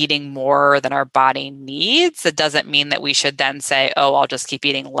end up eating more than our body needs. It doesn't mean that we should then say, oh, I'll just keep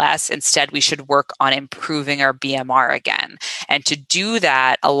eating less. Instead, we should work on improving our BMR again. And to do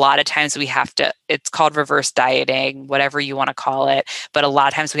that, a lot of times we have to, it's called reverse dieting, whatever you want to call it. But a lot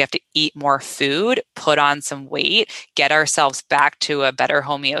of times we have to eat more food, put on some weight, get ourselves back to a better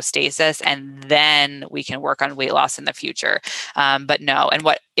homeostasis, and then we can work on weight loss in the future. But no, and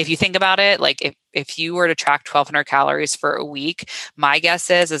if you think about it, like if you were to track 1200 calories for a week, my guess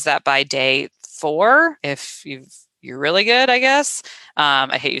is that by day 4, if you're really good, I guess.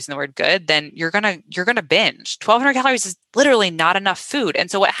 I hate using the word good. Then you're gonna binge. 1200 calories is literally not enough food. And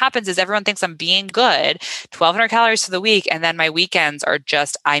so what happens is everyone thinks I'm being good, 1200 calories for the week, and then my weekends are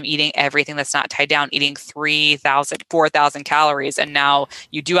just I'm eating everything that's not tied down, eating 3,000, 4,000 calories, and now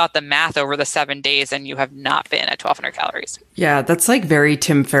you do out the math over the 7 days, and you have not been at 1200 calories. Yeah, that's like very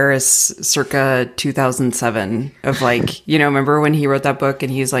Tim Ferriss circa 2007 of like, remember when he wrote that book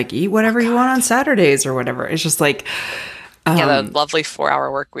and he's like, eat whatever you want on Saturdays or whatever. It's just like, the lovely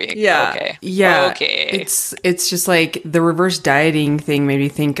 4-hour work week. Yeah. Okay. Yeah. Okay. It's just like the reverse dieting thing made me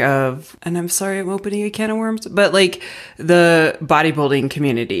think of, and I'm sorry I'm opening a can of worms, but like the bodybuilding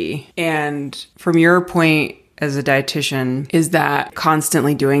community. And from your point as a dietitian, is that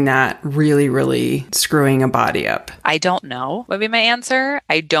constantly doing that really, really screwing a body up? I don't know would be my answer.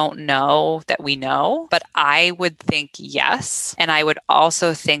 I don't know that we know, but I would think yes. And I would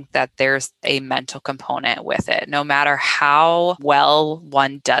also think that there's a mental component with it. No matter how well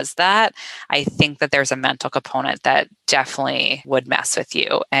one does that, I think that there's a mental component that definitely would mess with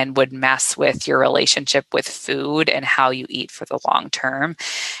you and would mess with your relationship with food and how you eat for the long term.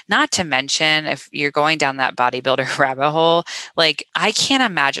 Not to mention, if you're going down that bodybuilder rabbit hole, like I can't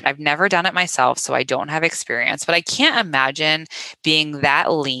imagine, I've never done it myself, so I don't have experience, but I can't imagine being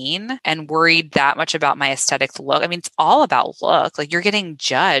that lean and worried that much about my aesthetic look. I mean, it's all about look. Like you're getting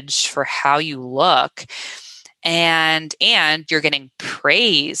judged for how you look and you're getting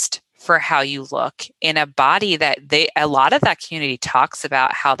praised for how you look in a body that a lot of that community talks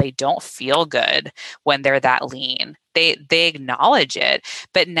about how they don't feel good when they're that lean. They acknowledge it.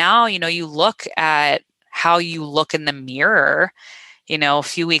 But now, you look at how you look in the mirror, a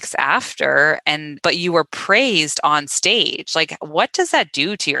few weeks after, but you were praised on stage. Like, what does that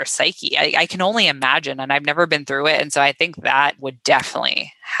do to your psyche? I can only imagine, and I've never been through it. And so I think that would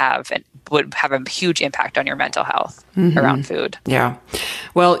definitely would have a huge impact on your mental health around food. Yeah.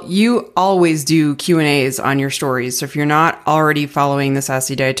 Well, you always do Q&As on your stories. So if you're not already following the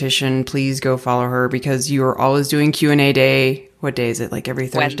Sassy Dietitian, please go follow her because you are always doing Q&A day. What day is it? Like every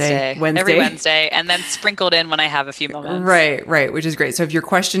Thursday? Wednesday. Every Wednesday. And then sprinkled in when I have a few moments. Right. Which is great. So if your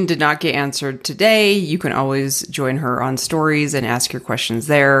question did not get answered today, you can always join her on stories and ask your questions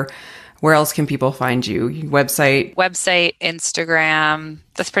there. Where else can people find you? Website, Instagram.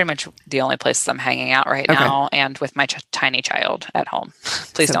 That's pretty much the only places I'm hanging out right now, and with my tiny child at home.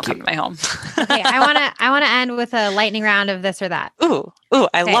 Please don't come to my home. Okay, I want to end with a lightning round of this or that. Ooh,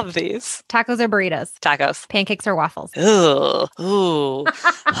 I love these. Tacos or burritos? Tacos. Pancakes or waffles? Ooh.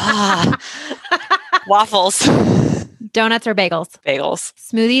 Waffles. Donuts or bagels? Bagels.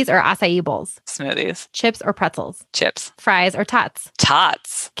 Smoothies or acai bowls? Smoothies. Chips or pretzels? Chips. Fries or tots?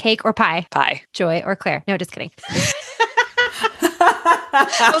 Tots. Cake or pie? Pie. Joy or Claire? No, just kidding.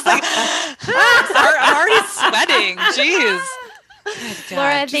 I was like, I'm already sweating. Jeez.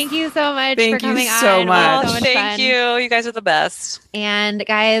 Laura, thank you so much for Thank you coming so on. much. So much Thank fun. you. You guys are the best. And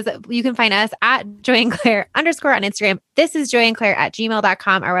guys, you can find us at joyandclaire_ on Instagram. This is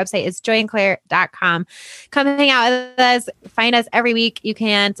joyandclaire@gmail.com. Our website is joyandclaire.com. Come hang out with us. Find us every week. You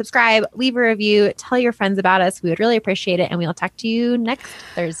can subscribe, leave a review, tell your friends about us. We would really appreciate it. And we'll talk to you next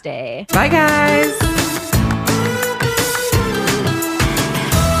Thursday. Bye, guys.